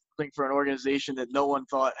that's something for an organization that no one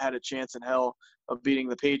thought had a chance in hell of beating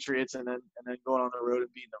the Patriots and then going on the road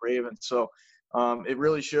and beating the Ravens. So it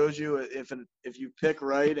really shows you if you pick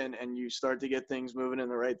right and you start to get things moving in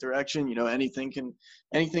the right direction, anything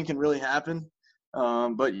can really happen.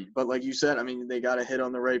 But like you said, I mean, they got to hit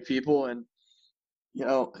on the right people, and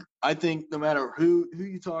I think no matter who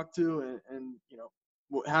you talk to and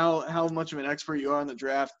how much of an expert you are in the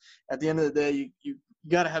draft, at the end of the day, you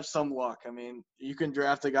got to have some luck. I mean, you can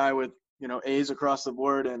draft a guy with A's across the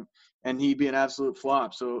board and he be an absolute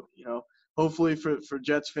flop. So hopefully for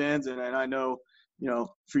Jets fans, and I know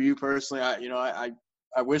for you personally,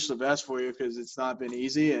 I wish the best for you, because it's not been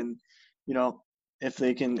easy, and if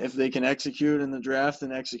they can execute in the draft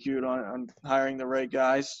and execute on hiring the right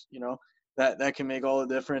guys, that can make all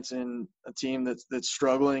the difference in a team that's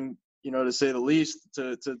struggling, to say the least,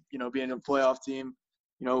 to being a playoff team,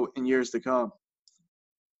 in years to come.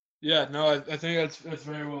 Yeah, no, I think that's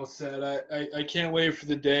very well said. I can't wait for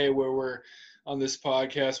the day where we're on this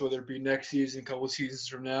podcast, whether it be next season, a couple of seasons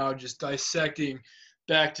from now, just dissecting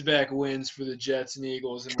back-to-back wins for the Jets and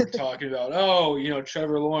Eagles, and we're talking about,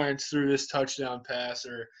 Trevor Lawrence threw this touchdown pass,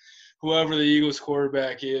 or whoever the Eagles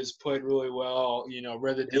quarterback is played really well,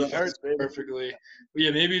 read the defense perfectly. But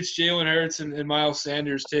yeah, maybe it's Jalen Hurts and Miles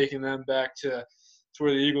Sanders taking them back to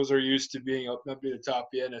where the Eagles are used to being up at the top of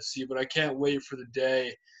the NFC. But I can't wait for the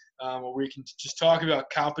day where we can just talk about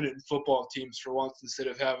competent football teams for once, instead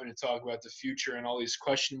of having to talk about the future and all these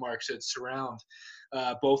question marks that surround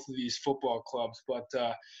both of these football clubs. But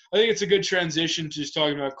I think it's a good transition to just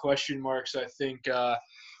talking about question marks. I think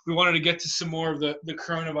we wanted to get to some more of the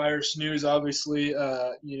coronavirus news. Obviously,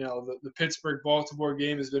 the Pittsburgh-Baltimore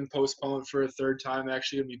game has been postponed for a third time.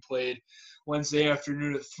 Actually going to be played Wednesday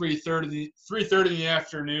afternoon at 3:30 in the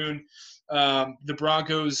afternoon. The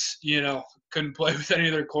Broncos, couldn't play with any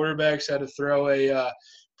of their quarterbacks, had to throw a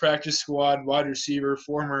practice squad wide receiver,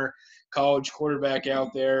 former college quarterback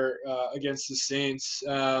out there against the Saints.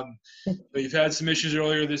 But you've had some issues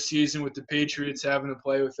earlier this season with the Patriots having to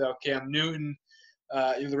play without Cam Newton.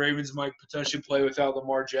 The Ravens might potentially play without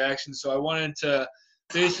Lamar Jackson. So I wanted to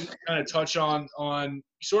basically kind of touch on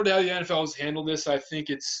sort of how the NFL has handled this. I think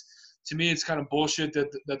to me, it's kind of bullshit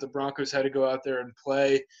that the Broncos had to go out there and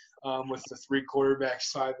play with the three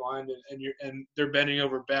quarterbacks sidelined, and they're bending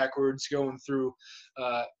over backwards, going through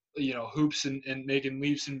hoops and making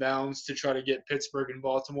leaps and bounds to try to get Pittsburgh and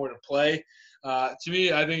Baltimore to play. To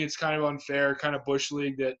me, I think it's kind of unfair, kind of Bush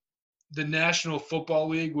League, that the National Football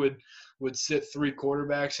League would sit three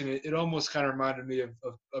quarterbacks, and it almost kind of reminded me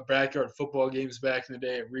of backyard football games back in the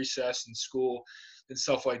day at recess in school and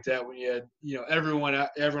stuff like that, when you had everyone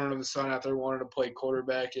under the sun out there wanted to play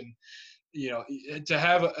quarterback, and to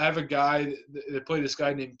have a guy that played, this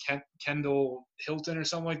guy named Kendall Hilton or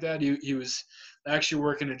something like that. He was actually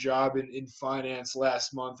working a job in finance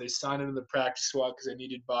last month. They signed him to the practice squad because they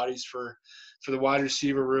needed bodies for the wide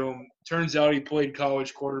receiver room. Turns out he played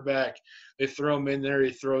college quarterback. They throw him in there.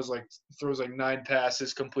 He throws like 9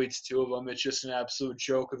 passes, completes 2 of them. It's just an absolute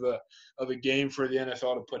joke of a game for the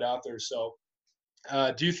NFL to put out there. So,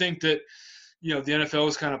 do you think that the NFL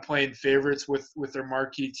is kind of playing favorites with their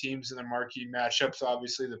marquee teams and their marquee matchups?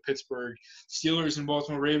 Obviously, the Pittsburgh Steelers and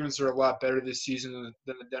Baltimore Ravens are a lot better this season than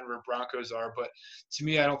the Denver Broncos are. But to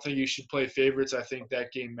me, I don't think you should play favorites. I think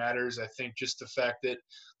that game matters. I think just the fact that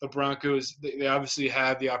the Broncos, they obviously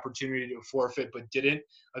had the opportunity to forfeit but didn't.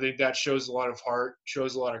 I think that shows a lot of heart,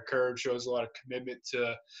 shows a lot of courage, shows a lot of commitment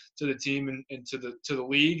to the team and to the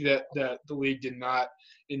league that the league did not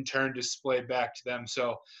in turn display back to them.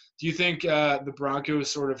 So do you think the Broncos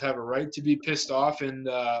sort of have a right to be pissed off? And,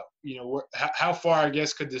 how far, I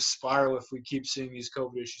guess, could this spiral if we keep seeing these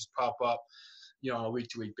COVID issues pop up, on a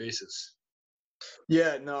week-to-week basis?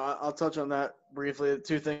 Yeah, no, I'll touch on that briefly.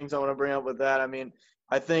 2 things I want to bring up with that. I mean,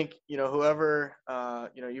 I think, whoever,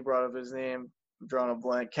 you brought up his name, I'm drawing a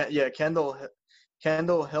blank. Kendall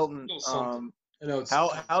Hilton. I know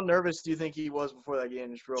how nervous do you think he was before that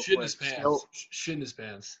game? Just real quick. Shit in his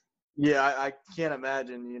pants. Yeah, I can't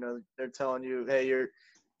imagine. They're telling you, hey, you're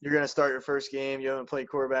going to start your first game. You haven't played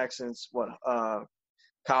quarterback since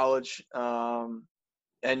college, and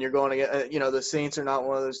you're going to get. The Saints are not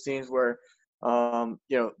one of those teams where,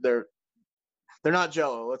 they're they're not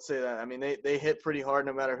Jello. Let's say that. I mean, they hit pretty hard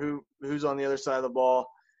no matter who's on the other side of the ball.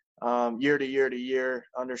 Year to year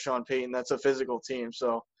under Sean Payton, that's a physical team.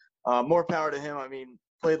 So more power to him. I mean,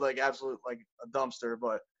 played like absolute like a dumpster,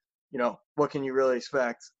 but what can you really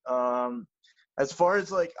expect? As far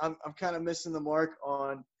as like, I'm kind of missing the mark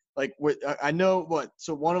on like I know what.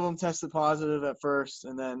 So one of them tested positive at first,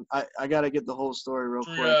 and then I got to get the whole story real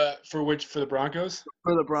quick. For the Broncos?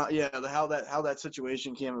 For the how that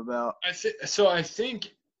situation came about. I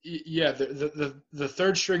think the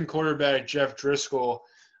third string quarterback Jeff Driscoll.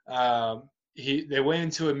 They went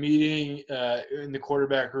into a meeting in the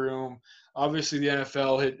quarterback room. Obviously, the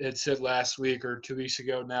NFL had said last week or 2 weeks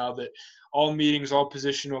ago now that all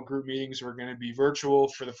positional group meetings were going to be virtual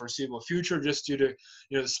for the foreseeable future, just due to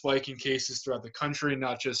the spike in cases throughout the country,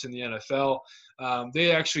 not just in the NFL.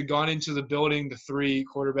 They actually gone into the building. The three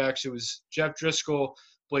quarterbacks. It was Jeff Driscoll,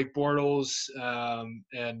 Blake Bortles,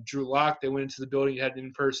 and Drew Lock. They went into the building, had an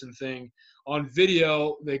in-person thing. On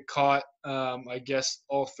video, they caught, I guess,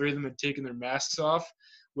 all three of them had taken their masks off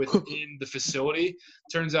within the facility.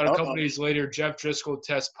 Turns out a couple days later, Jeff Driscoll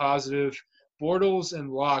tests positive. Bortles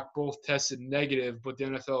and Lock both tested negative, but the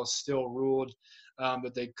NFL still ruled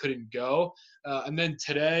that they couldn't go. And then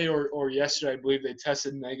today or yesterday, I believe they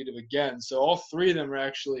tested negative again. So all three of them are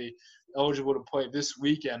actually eligible to play this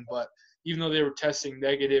weekend. But even though they were testing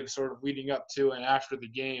negative sort of leading up to and after the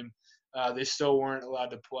game, they still weren't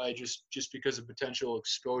allowed to play just because of potential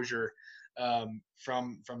exposure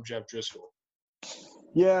from Jeff Driscoll.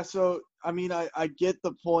 Yeah, so I mean, I get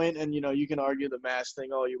the point, and you can argue the mask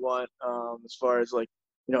thing all you want, as far as like,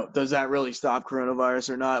 does that really stop coronavirus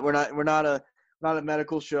or not? We're not a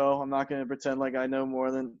medical show. I'm not going to pretend like I know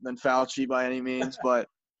more than Fauci by any means, but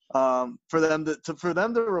for them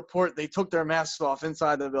to report they took their masks off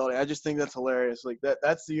inside the building, I just think that's hilarious. Like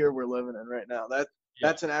that's the year we're living in right now.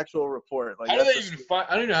 That's an actual report. Like, how do they even find?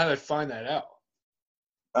 I don't know how they find that out.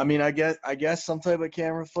 I mean, I guess some type of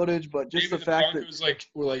camera footage, but just maybe the fact that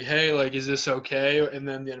we're like, hey, like, is this okay? And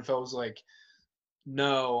then the NFL was like,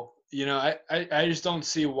 no. I just don't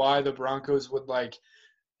see why the Broncos would like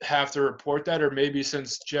have to report that, or maybe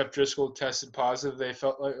since Jeff Driscoll tested positive, they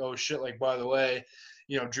felt like, oh shit, like by the way,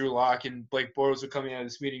 Drew Lock and Blake Bortles were coming out of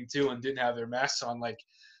this meeting too and didn't have their masks on. Like,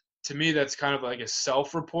 to me, that's kind of like a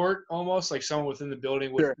self-report almost. Like someone within the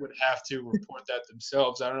building would have to report that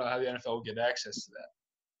themselves. I don't know how the NFL would get access to that.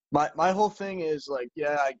 My whole thing is like,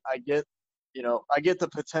 yeah, I get, I get the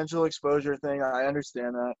potential exposure thing. I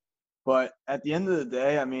understand that. But at the end of the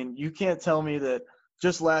day, I mean, you can't tell me that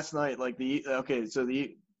just last night, like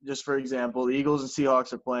just for example, the Eagles and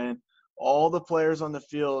Seahawks are playing. All the players on the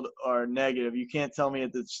field are negative. You can't tell me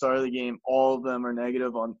at the start of the game all of them are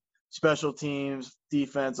negative on special teams,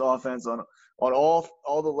 defense, offense, on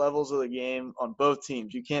all the levels of the game on both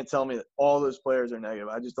teams. You can't tell me that all those players are negative.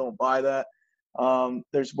 I just don't buy that.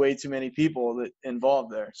 There's way too many people that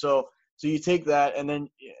involved there. So you take that, and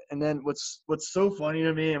then what's so funny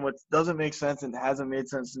to me and what doesn't make sense and hasn't made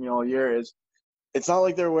sense to me all year is it's not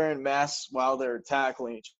like they're wearing masks while they're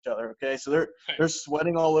tackling each other. Okay, so they're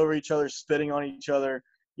sweating all over each other, spitting on each other,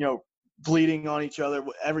 bleeding on each other,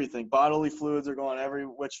 everything. Bodily fluids are going every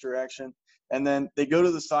which direction. And then they go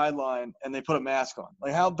to the sideline and they put a mask on.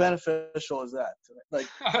 Like, how beneficial is that? Like,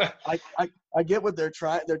 I get what they're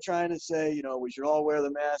trying to say, we should all wear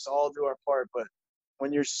the mask, all do our part. But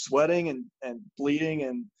when you're sweating and bleeding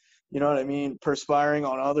and, perspiring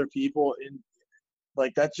on other people,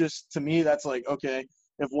 like, that just, to me, that's like, okay,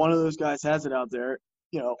 if one of those guys has it out there,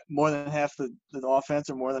 more than half the offense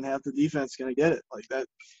or more than half the defense is going to get it. Like that,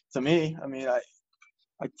 to me, I mean, I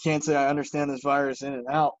can't say I understand this virus in and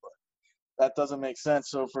out, but that doesn't make sense.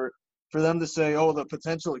 So for them to say, oh, the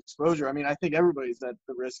potential exposure, I mean, I think everybody's at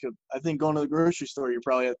the risk of, I think going to the grocery store, you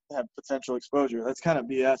probably have potential exposure. That's kind of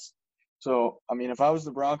BS. So, I mean, if I was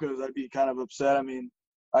the Broncos, I'd be kind of upset. I mean,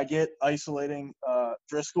 I get isolating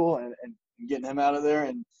Driscoll and getting him out of there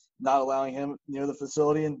and not allowing him near the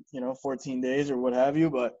facility in, 14 days or what have you.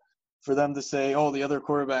 But for them to say, oh, the other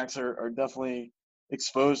quarterbacks are definitely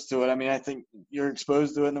exposed to it. I mean, I think you're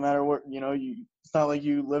exposed to it no matter what, it's not like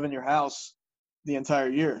you live in your house the entire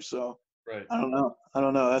year. So right. I don't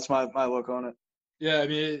know. That's my look on it. Yeah. I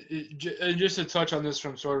mean, and just to touch on this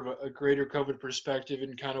from sort of a greater COVID perspective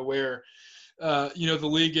and kind of where, the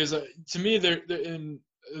league is, to me,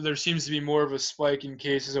 there seems to be more of a spike in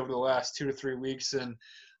cases over the last 2 to 3 weeks than,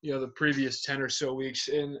 the previous 10 or so weeks.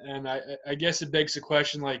 And I guess it begs the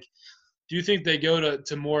question, like, do you think they go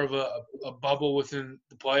to more of a bubble within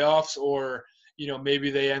the playoffs, or, maybe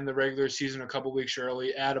they end the regular season a couple weeks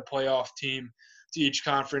early, add a playoff team to each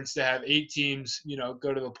conference to have 8 teams,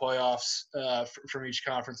 go to the playoffs from each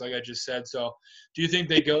conference, like I just said. So do you think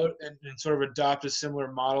they go and sort of adopt a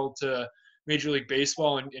similar model to Major League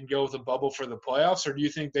Baseball and go with a bubble for the playoffs? Or do you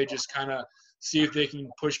think they just kind of see if they can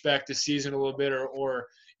push back the season a little bit or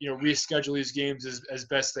reschedule these games as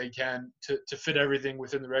best they can to fit everything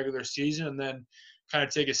within the regular season and then kind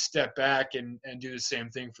of take a step back and do the same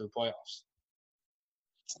thing for the playoffs?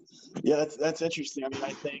 Yeah, that's interesting. I mean,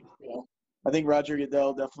 I think Roger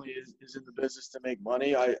Goodell definitely is in the business to make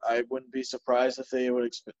money. I wouldn't be surprised if they would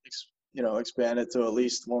expand it to at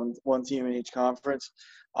least one team in each conference.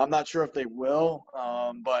 I'm not sure if they will,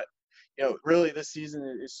 but really this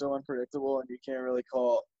season is so unpredictable, and you can't really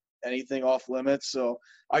call anything off limits. So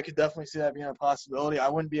I could definitely see that being a possibility. I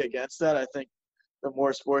wouldn't be against that. I think the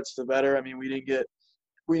more sports, the better. I mean, we didn't get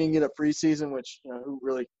a preseason, which who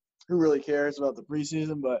really cares about the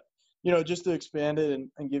preseason? But just to expand it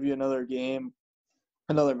and give you another game,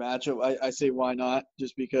 another matchup, I say why not?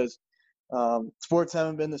 Just because sports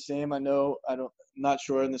haven't been the same. I'm not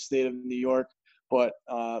sure in the state of New York, but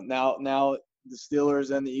now the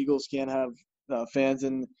Steelers and the Eagles can't have fans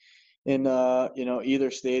in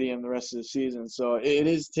either stadium the rest of the season. So it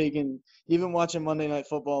is taking, even watching Monday Night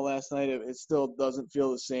Football last night, it still doesn't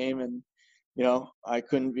feel the same. And I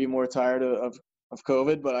couldn't be more tired of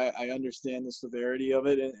COVID, but I understand the severity of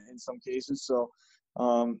it in some cases. So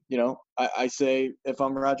I say if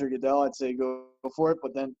I'm Roger Goodell, I'd say go for it.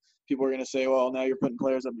 But then people are going to say, well, now you're putting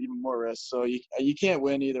players up even more risk. So you can't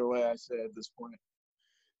win either way, I say, at this point.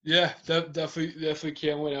 Yeah, definitely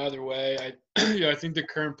can't win either way. I think the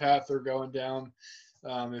current path they're going down.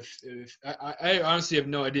 If I honestly have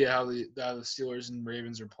no idea how the Steelers and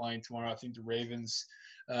Ravens are playing tomorrow. I think the Ravens,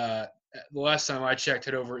 the last time I checked,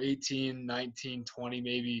 had over 18, 19, 20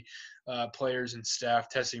 maybe players and staff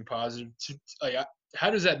testing positive. How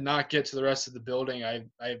does that not get to the rest of the building?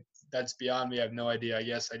 That's beyond me. I have no idea. I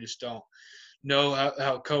guess I just don't know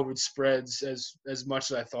how COVID spreads as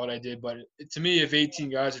much as I thought I did. But to me, if 18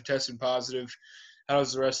 guys are testing positive, how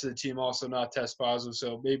does the rest of the team also not test positive?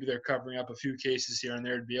 So maybe they're covering up a few cases here and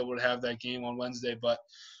there to be able to have that game on Wednesday. But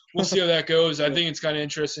we'll see how that goes. I think it's kind of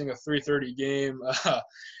interesting, a 3:30 game.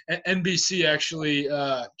 NBC actually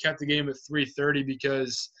kept the game at 3:30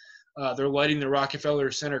 because they're lighting the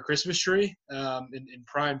Rockefeller Center Christmas tree in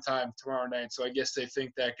prime time tomorrow night. So I guess they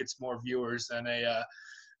think that gets more viewers than a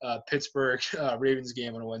Pittsburgh Ravens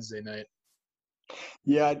game on a Wednesday night.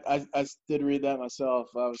 Yeah, I did read that myself.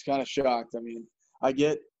 I was kind of shocked. I mean, I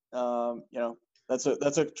get, that's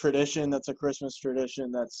a tradition. That's a Christmas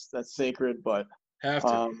tradition. That's sacred. But have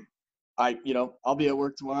to. I'll be at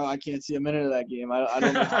work tomorrow. I can't see a minute of that game. I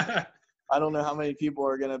don't know. I don't know how many people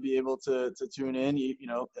are going to be able to tune in.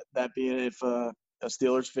 That being if a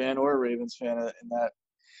Steelers fan or a Ravens fan in that,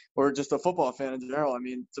 or just a football fan in general. I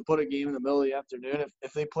mean, to put a game in the middle of the afternoon,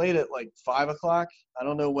 if they played at like 5 o'clock, I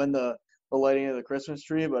don't know when the lighting of the Christmas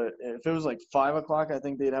tree, but if it was like 5 o'clock, I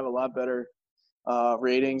think they'd have a lot better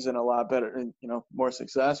ratings and a lot better, and more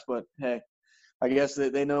success. But hey, I guess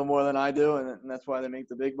they know more than I do, and that's why they make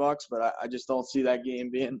the big bucks. But I just don't see that game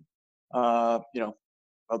being,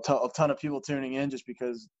 a ton of people tuning in, just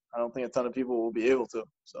because I don't think a ton of people will be able to.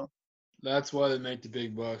 So. That's why they make the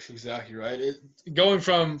big bucks. Exactly right. Going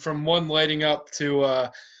from one lighting up to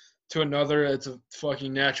another, it's a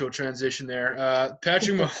fucking natural transition there.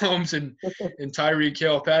 Patrick Mahomes and Tyreek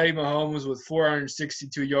Hill. Patty Mahomes with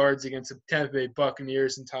 462 yards against the Tampa Bay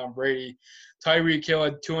Buccaneers and Tom Brady. Tyreek Hill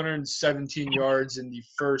had 217 yards in the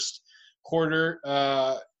first quarter.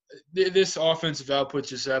 This offensive output is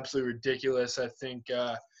just absolutely ridiculous. I think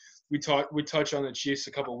we touched on the Chiefs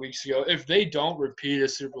a couple of weeks ago. If they don't repeat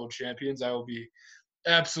as Super Bowl champions, I will be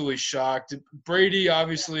absolutely shocked. Brady,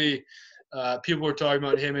 obviously, people were talking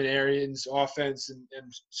about him and Arians' offense and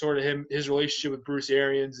sort of his relationship with Bruce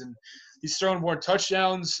Arians. And he's thrown more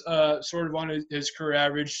touchdowns sort of on his career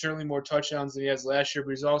average, certainly more touchdowns than he has last year,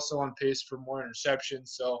 but he's also on pace for more interceptions.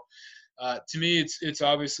 So to me, it's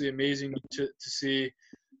obviously amazing to see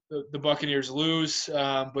the Buccaneers lose,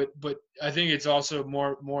 but I think it's also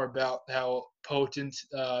more about how potent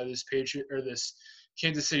this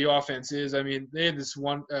Kansas City offense is. I mean, they had this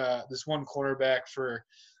one cornerback for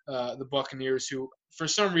the Buccaneers who, for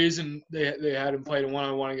some reason, they had him played a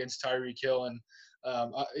one-on-one against Tyreek Hill, and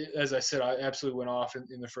as I said, I absolutely went off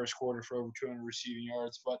in the first quarter for over 200 receiving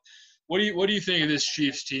yards. But what do you think of this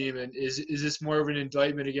Chiefs team, and is this more of an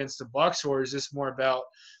indictment against the Bucs, or is this more about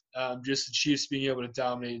just the Chiefs being able to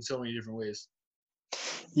dominate in so many different ways?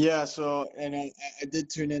 Yeah, so, and I did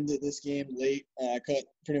tune into this game late. I caught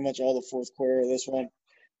pretty much all the fourth quarter of this one.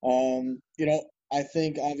 I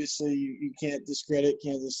think obviously you can't discredit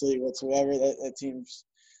Kansas City whatsoever. That team's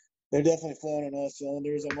they're definitely flowing on all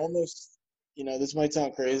cylinders. I'm almost, this might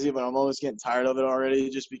sound crazy, but I'm almost getting tired of it already,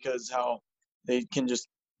 just because how they can just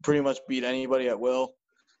pretty much beat anybody at will.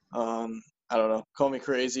 I don't know, call me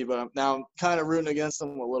crazy, but I'm kind of rooting against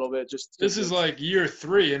them a little bit. This is like year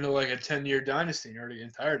 3 into like a 10-year dynasty, and you're already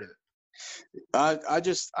getting tired of it. I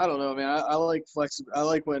don't know, man. I like flexibility. I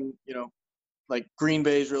like when, like Green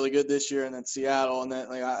Bay is really good this year, and then Seattle, and then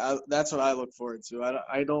that's what I look forward to.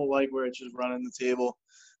 I don't like where it's just running the table.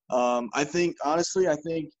 I think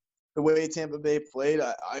the way Tampa Bay played,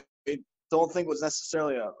 I don't think was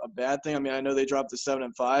necessarily a bad thing. I mean, I know they dropped to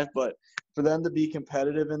 7-5, but for them to be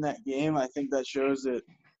competitive in that game, I think that shows that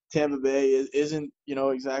Tampa Bay isn't,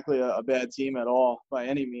 exactly a bad team at all by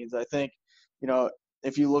any means. I think,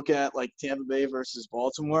 if you look at like Tampa Bay versus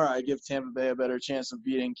Baltimore, I give Tampa Bay a better chance of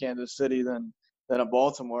beating Kansas City than a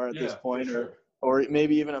Baltimore at this point, sure. or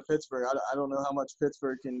maybe even a Pittsburgh. I don't know how much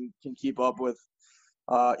Pittsburgh can keep up with.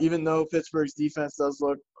 Even though Pittsburgh's defense does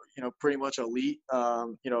look, pretty much elite,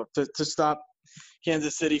 to stop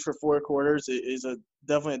Kansas City for 4 quarters is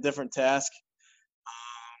definitely a different task.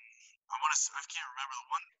 I can't remember the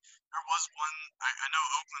one. There was one. I know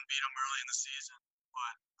Oakland beat them early in the season,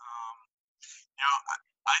 but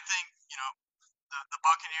I think the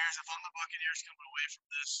Buccaneers. If I'm the Buccaneers coming away from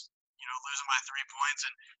this, losing by 3 points,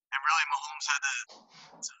 and really Mahomes had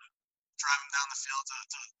to drive him down the field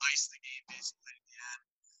to ice the game basically at the end.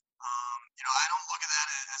 I don't look at that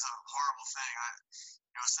as a horrible thing.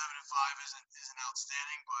 7-5 isn't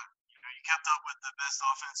outstanding, but you kept up with the best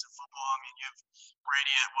offense in football. I mean, you have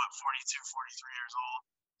Brady at 42, 43 years old.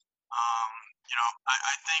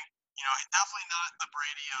 I think definitely not the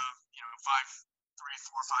Brady of 3, 4,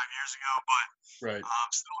 5 years ago, but Right.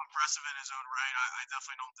 Still impressive in his own right. I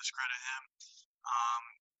definitely don't discredit him.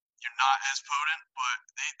 You're not as potent, but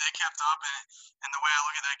they kept up, and the way I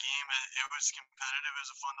look at that game, it was competitive. It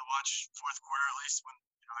was fun to watch fourth quarter, at least when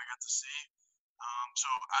I got to see. So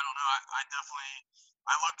I don't know.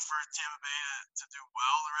 I look for Tampa Bay to do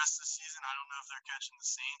well the rest of the season. I don't know if they're catching the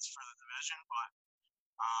Saints for the division, but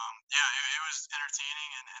it was entertaining,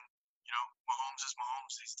 and Mahomes is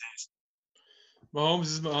Mahomes these days.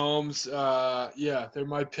 Mahomes is Mahomes. They're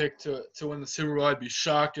my pick to win the Super Bowl. I'd be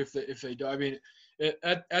shocked if they do. I mean,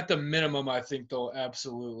 at the minimum, I think they'll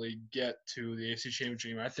absolutely get to the AFC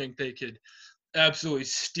Championship game. I think they could absolutely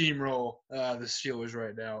steamroll the Steelers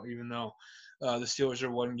right now, even though the Steelers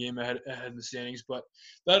are 1 game ahead in the standings. But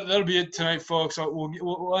that'll be it tonight, folks.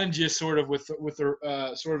 We'll end you sort of with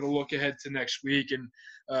a sort of a look ahead to next week and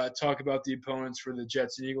talk about the opponents for the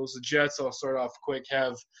Jets and Eagles. The Jets, I'll start off quick,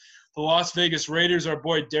 have the Las Vegas Raiders. Our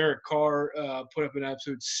boy Derek Carr put up an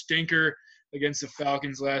absolute stinker against the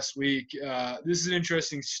Falcons last week. This is an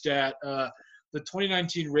interesting stat. The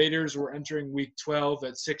 2019 Raiders were entering Week 12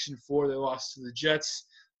 at 6-4. They lost to the Jets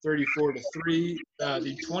 34-3.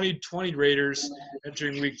 The 2020 Raiders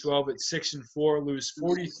entering Week 12 at 6-4 lose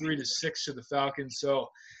 43-6 to the Falcons. So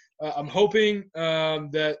I'm hoping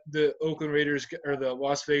that the Oakland Raiders, or the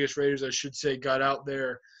Las Vegas Raiders, I should say, got out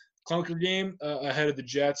their clunker game ahead of the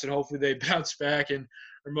Jets, and hopefully they bounce back and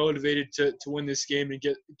are motivated to win this game and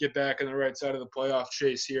get back on the right side of the playoff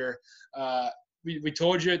chase here. We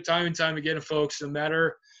told you time and time again, folks, no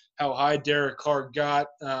matter how high Derek Carr got,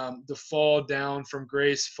 the fall down from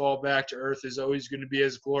grace, fall back to earth is always going to be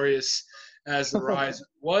as glorious as the rise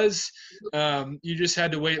was. You just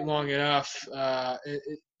had to wait long enough.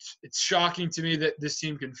 It's shocking to me that this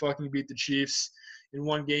team can fucking beat the Chiefs in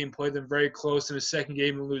 1 game, play them very close in a second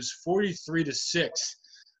game, and lose 43-6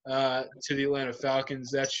 to the Atlanta Falcons.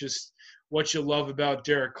 That's just what you love about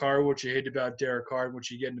Derek Carr, what you hate about Derek Carr, what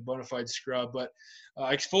you get into bona fide scrub. But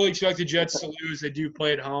I fully expect the Jets to lose. They do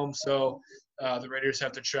play at home, so the Raiders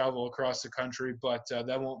have to travel across the country. But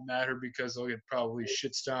that won't matter because they'll get probably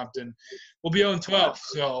shit stomped, and we'll be 0-12.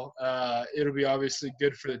 So it'll be obviously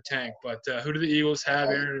good for the tank. But who do the Eagles have,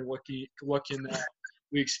 Aaron, and what can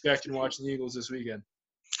we expect in watching the Eagles this weekend?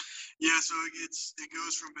 Yeah, so it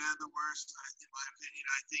goes from bad to worse. In my opinion,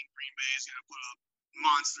 I think Green Bay is going to put up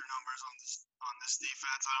monster numbers on this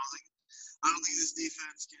defense. I don't think this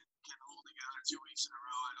defense can hold together 2 weeks in a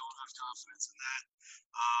row. I don't have confidence in that.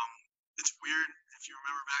 It's weird. If you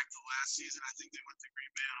remember back to last season, I think they went to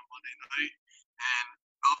Green Bay on a Monday night and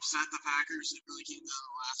upset the Packers. It really came down to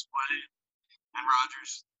the last play, and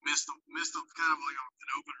Rodgers missed a kind of like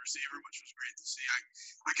an open receiver, which was great to see.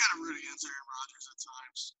 I kind of root against Aaron Rodgers at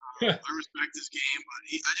times. I respect his game, but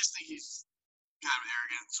I just think he's kind of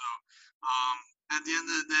arrogant. So at the end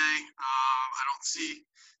of the day, I don't see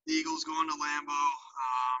the Eagles going to Lambeau.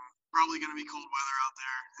 probably going to be cold weather out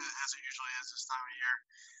there, as it usually is this time of year.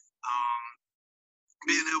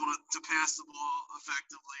 Being able to pass the ball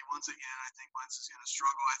effectively, once again, I think Wentz is going to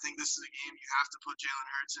struggle. I think this is a game you have to put Jalen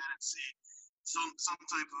Hurts in and see some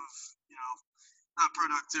type of, not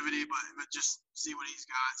productivity, but just see what he's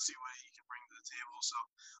got, see what he can bring to the table. So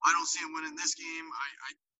I don't see him winning this game.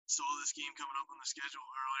 I saw this game coming up on the schedule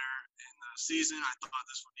earlier in the season. I thought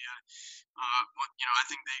this would be I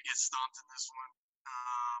think they get stomped in this one.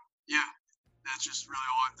 That's just really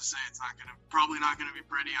all I have to say. It's probably not going to be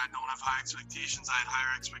pretty. I don't have high expectations. I had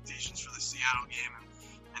higher expectations for the Seattle game,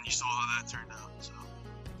 and you saw how that turned out. So.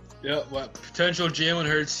 Yeah, well, potential Jalen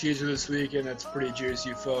Hurts teaser this weekend. That's pretty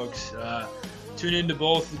juicy, folks. Tune into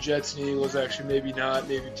both the Jets and Eagles. Actually, maybe not.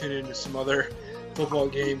 Maybe tune into some other football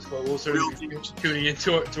games, but we'll certainly be tuning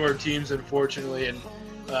into our teams, unfortunately, and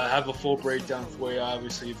have a full breakdown for you,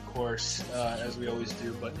 obviously, of course, as we always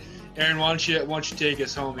do. But Aaron, why don't you take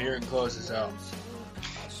us home here and close us out?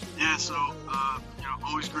 Yeah, so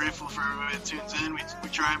always grateful for everybody that tunes in. We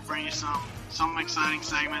try and bring you some exciting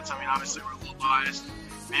segments. I mean, obviously we're a little biased.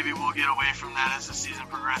 Maybe we'll get away from that as the season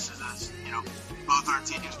progresses. As both our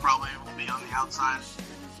teams probably will be on the outside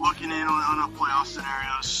looking in on a playoff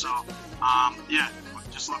scenarios. So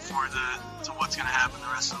just look forward to what's going to happen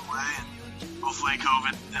the rest of the way, and hopefully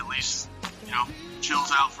COVID at least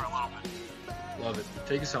chills out for a little bit. Love it.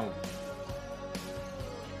 Take us home.